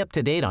 Stay up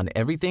to date on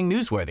everything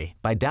newsworthy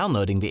by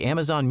downloading the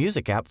Amazon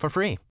Music app for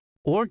free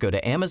or go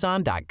to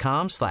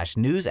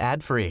amazon.com/news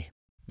ad free.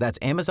 That's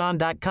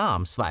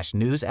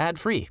amazon.com/news ad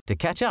free to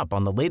catch up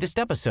on the latest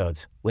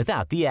episodes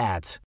without the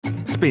ads.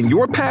 Spin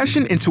your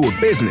passion into a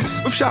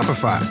business with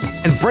Shopify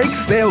and break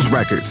sales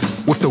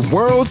records with the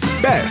world's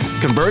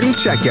best converting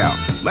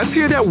checkout. Let's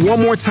hear that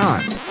one more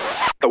time.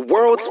 The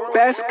world's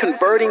best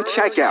converting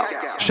checkout.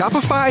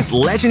 Shopify's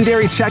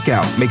legendary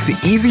checkout makes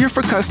it easier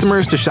for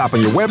customers to shop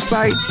on your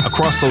website,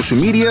 across social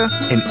media,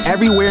 and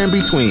everywhere in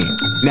between.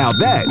 Now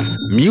that's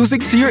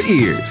music to your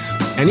ears.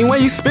 Any way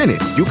you spin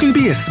it, you can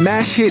be a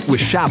smash hit with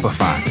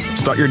Shopify.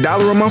 Start your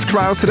 $1 a month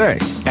trial today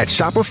at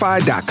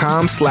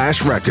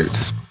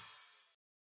shopify.com/records.